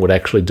meringue would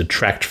actually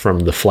detract from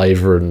the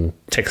flavour and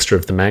texture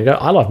of the mango.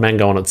 I love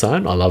mango on its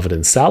own. I love it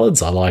in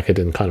salads. I like it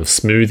in kind of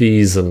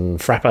smoothies and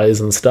frappes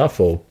and stuff,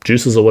 or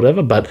juices or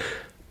whatever, but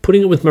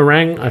putting it with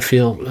meringue, I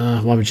feel,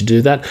 why would you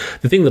do that?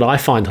 The thing that I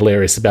find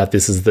hilarious about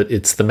this is that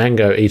it's the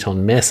mango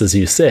eat-on mess, as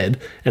you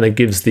said, and it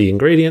gives the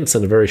ingredients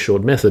in a very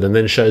short method and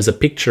then shows a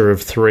picture of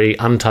 3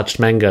 untouched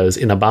mangoes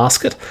in a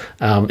basket.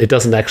 It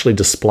doesn't actually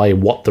display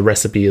what the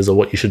recipe is or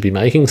what you should be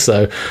making,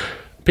 so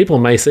people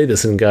may see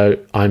this and go,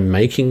 I'm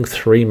making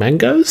 3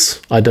 mangoes?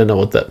 I don't know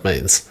what that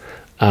means.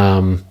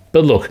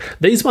 But look,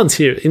 these ones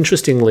here,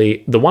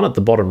 interestingly, the one at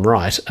the bottom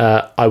right,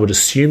 I would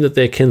assume that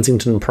they're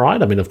Kensington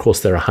Pride. I mean, of course,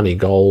 there are honey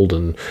gold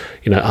and,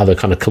 other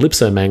kind of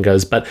calypso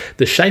mangoes, but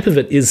the shape of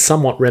it is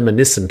somewhat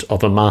reminiscent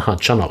of a Maha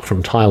Chanok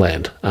from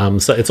Thailand.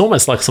 So it's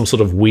almost like some sort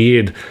of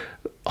weird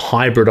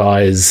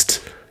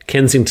hybridized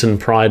Kensington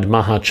Pride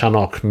Maha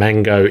Chanok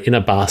mango in a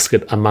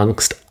basket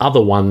amongst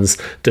other ones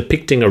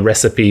depicting a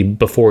recipe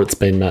before it's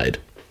been made.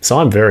 So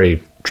I'm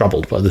very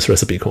troubled by this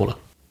recipe corner.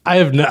 I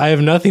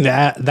have nothing to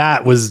add.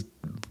 That was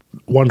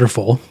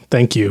wonderful.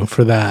 Thank you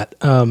for that.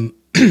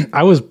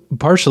 I was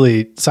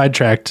partially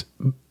sidetracked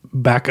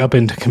back up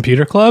into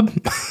Computer Club.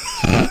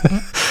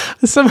 I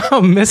somehow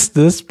missed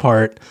this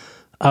part.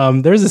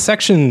 There's a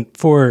section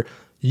for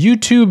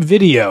YouTube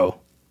video, :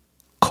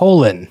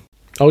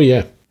 Oh,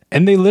 yeah.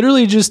 and they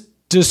literally just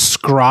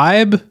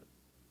describe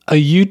a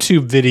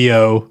YouTube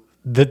video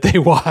that they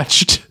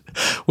watched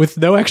with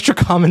no extra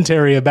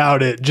commentary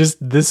about it. Just,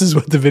 this is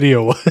what the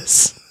video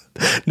was.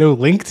 No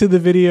link to the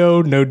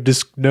video,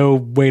 no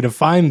way to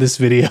find this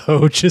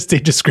video, just a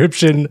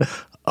description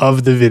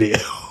of the video.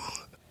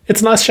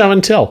 It's nice show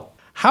and tell.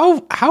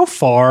 How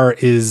far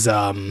is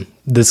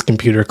this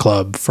Computer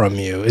Club from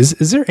you?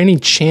 Is there any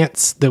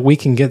chance that we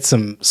can get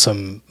some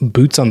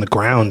boots on the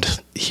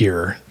ground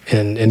here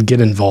and get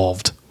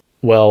involved?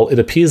 Well, it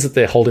appears that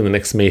they're holding the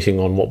next meeting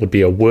on what would be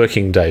a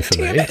working day for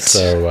me.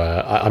 So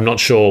I'm not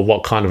sure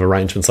what kind of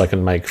arrangements I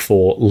can make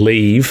for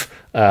leave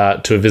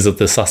to visit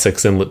the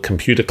Sussex Inlet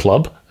Computer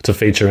Club to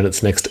feature in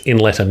its next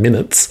Inletter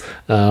Minutes.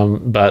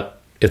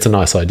 But it's a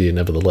nice idea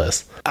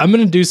nevertheless. I'm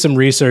going to do some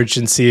research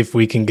and see if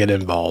we can get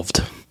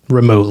involved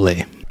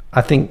remotely.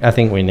 I think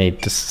we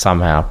need to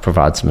somehow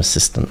provide some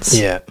assistance.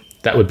 Yeah.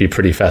 That would be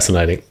pretty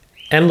fascinating.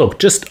 And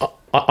look,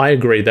 I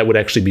agree that would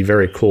actually be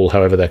very cool,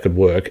 however that could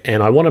work.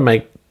 And I want to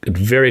make it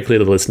very clear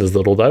to the listeners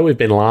that although we've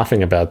been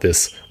laughing about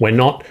this, we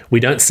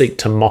don't seek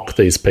to mock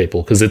these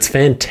people, because it's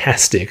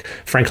fantastic,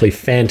 frankly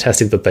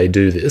fantastic that they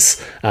do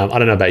this. I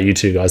don't know about you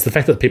two guys. The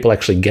fact that people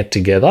actually get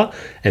together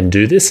and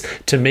do this,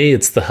 to me,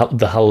 it's the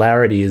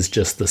hilarity is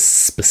just the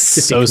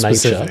specific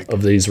nature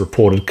of these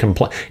reported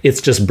complaints.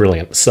 It's just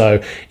brilliant.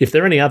 So if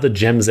there are any other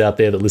gems out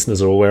there that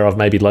listeners are aware of,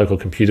 maybe local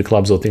computer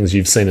clubs or things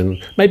you've seen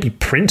in maybe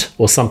print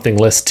or something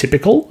less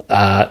typical,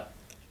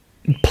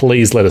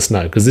 please let us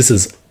know, because this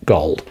is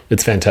gold.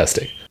 It's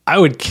fantastic. I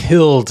would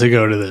kill to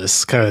go to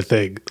this kind of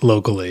thing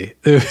locally.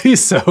 It would be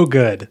so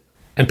good.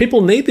 And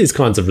people need these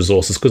kinds of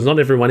resources because not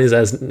everyone is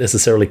as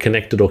necessarily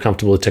connected or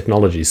comfortable with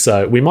technology.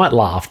 So we might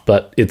laugh,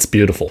 but it's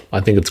beautiful.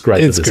 I think it's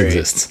great that this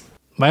exists.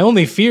 My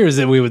only fear is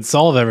that we would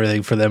solve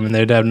everything for them and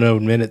they'd have no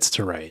minutes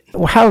to write.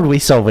 Well, how would we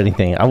solve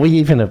anything? Are we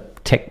even a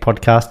tech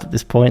podcast at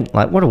this point?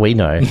 Like, what do we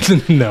know?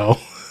 No.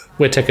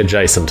 We're tech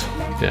adjacent.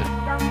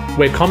 Yeah.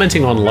 We're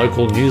commenting on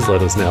local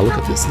newsletters now. Look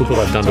at this. Look what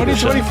I've done to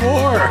this show. 2024.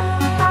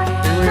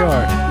 Here we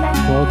are.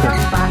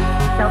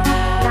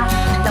 Welcome.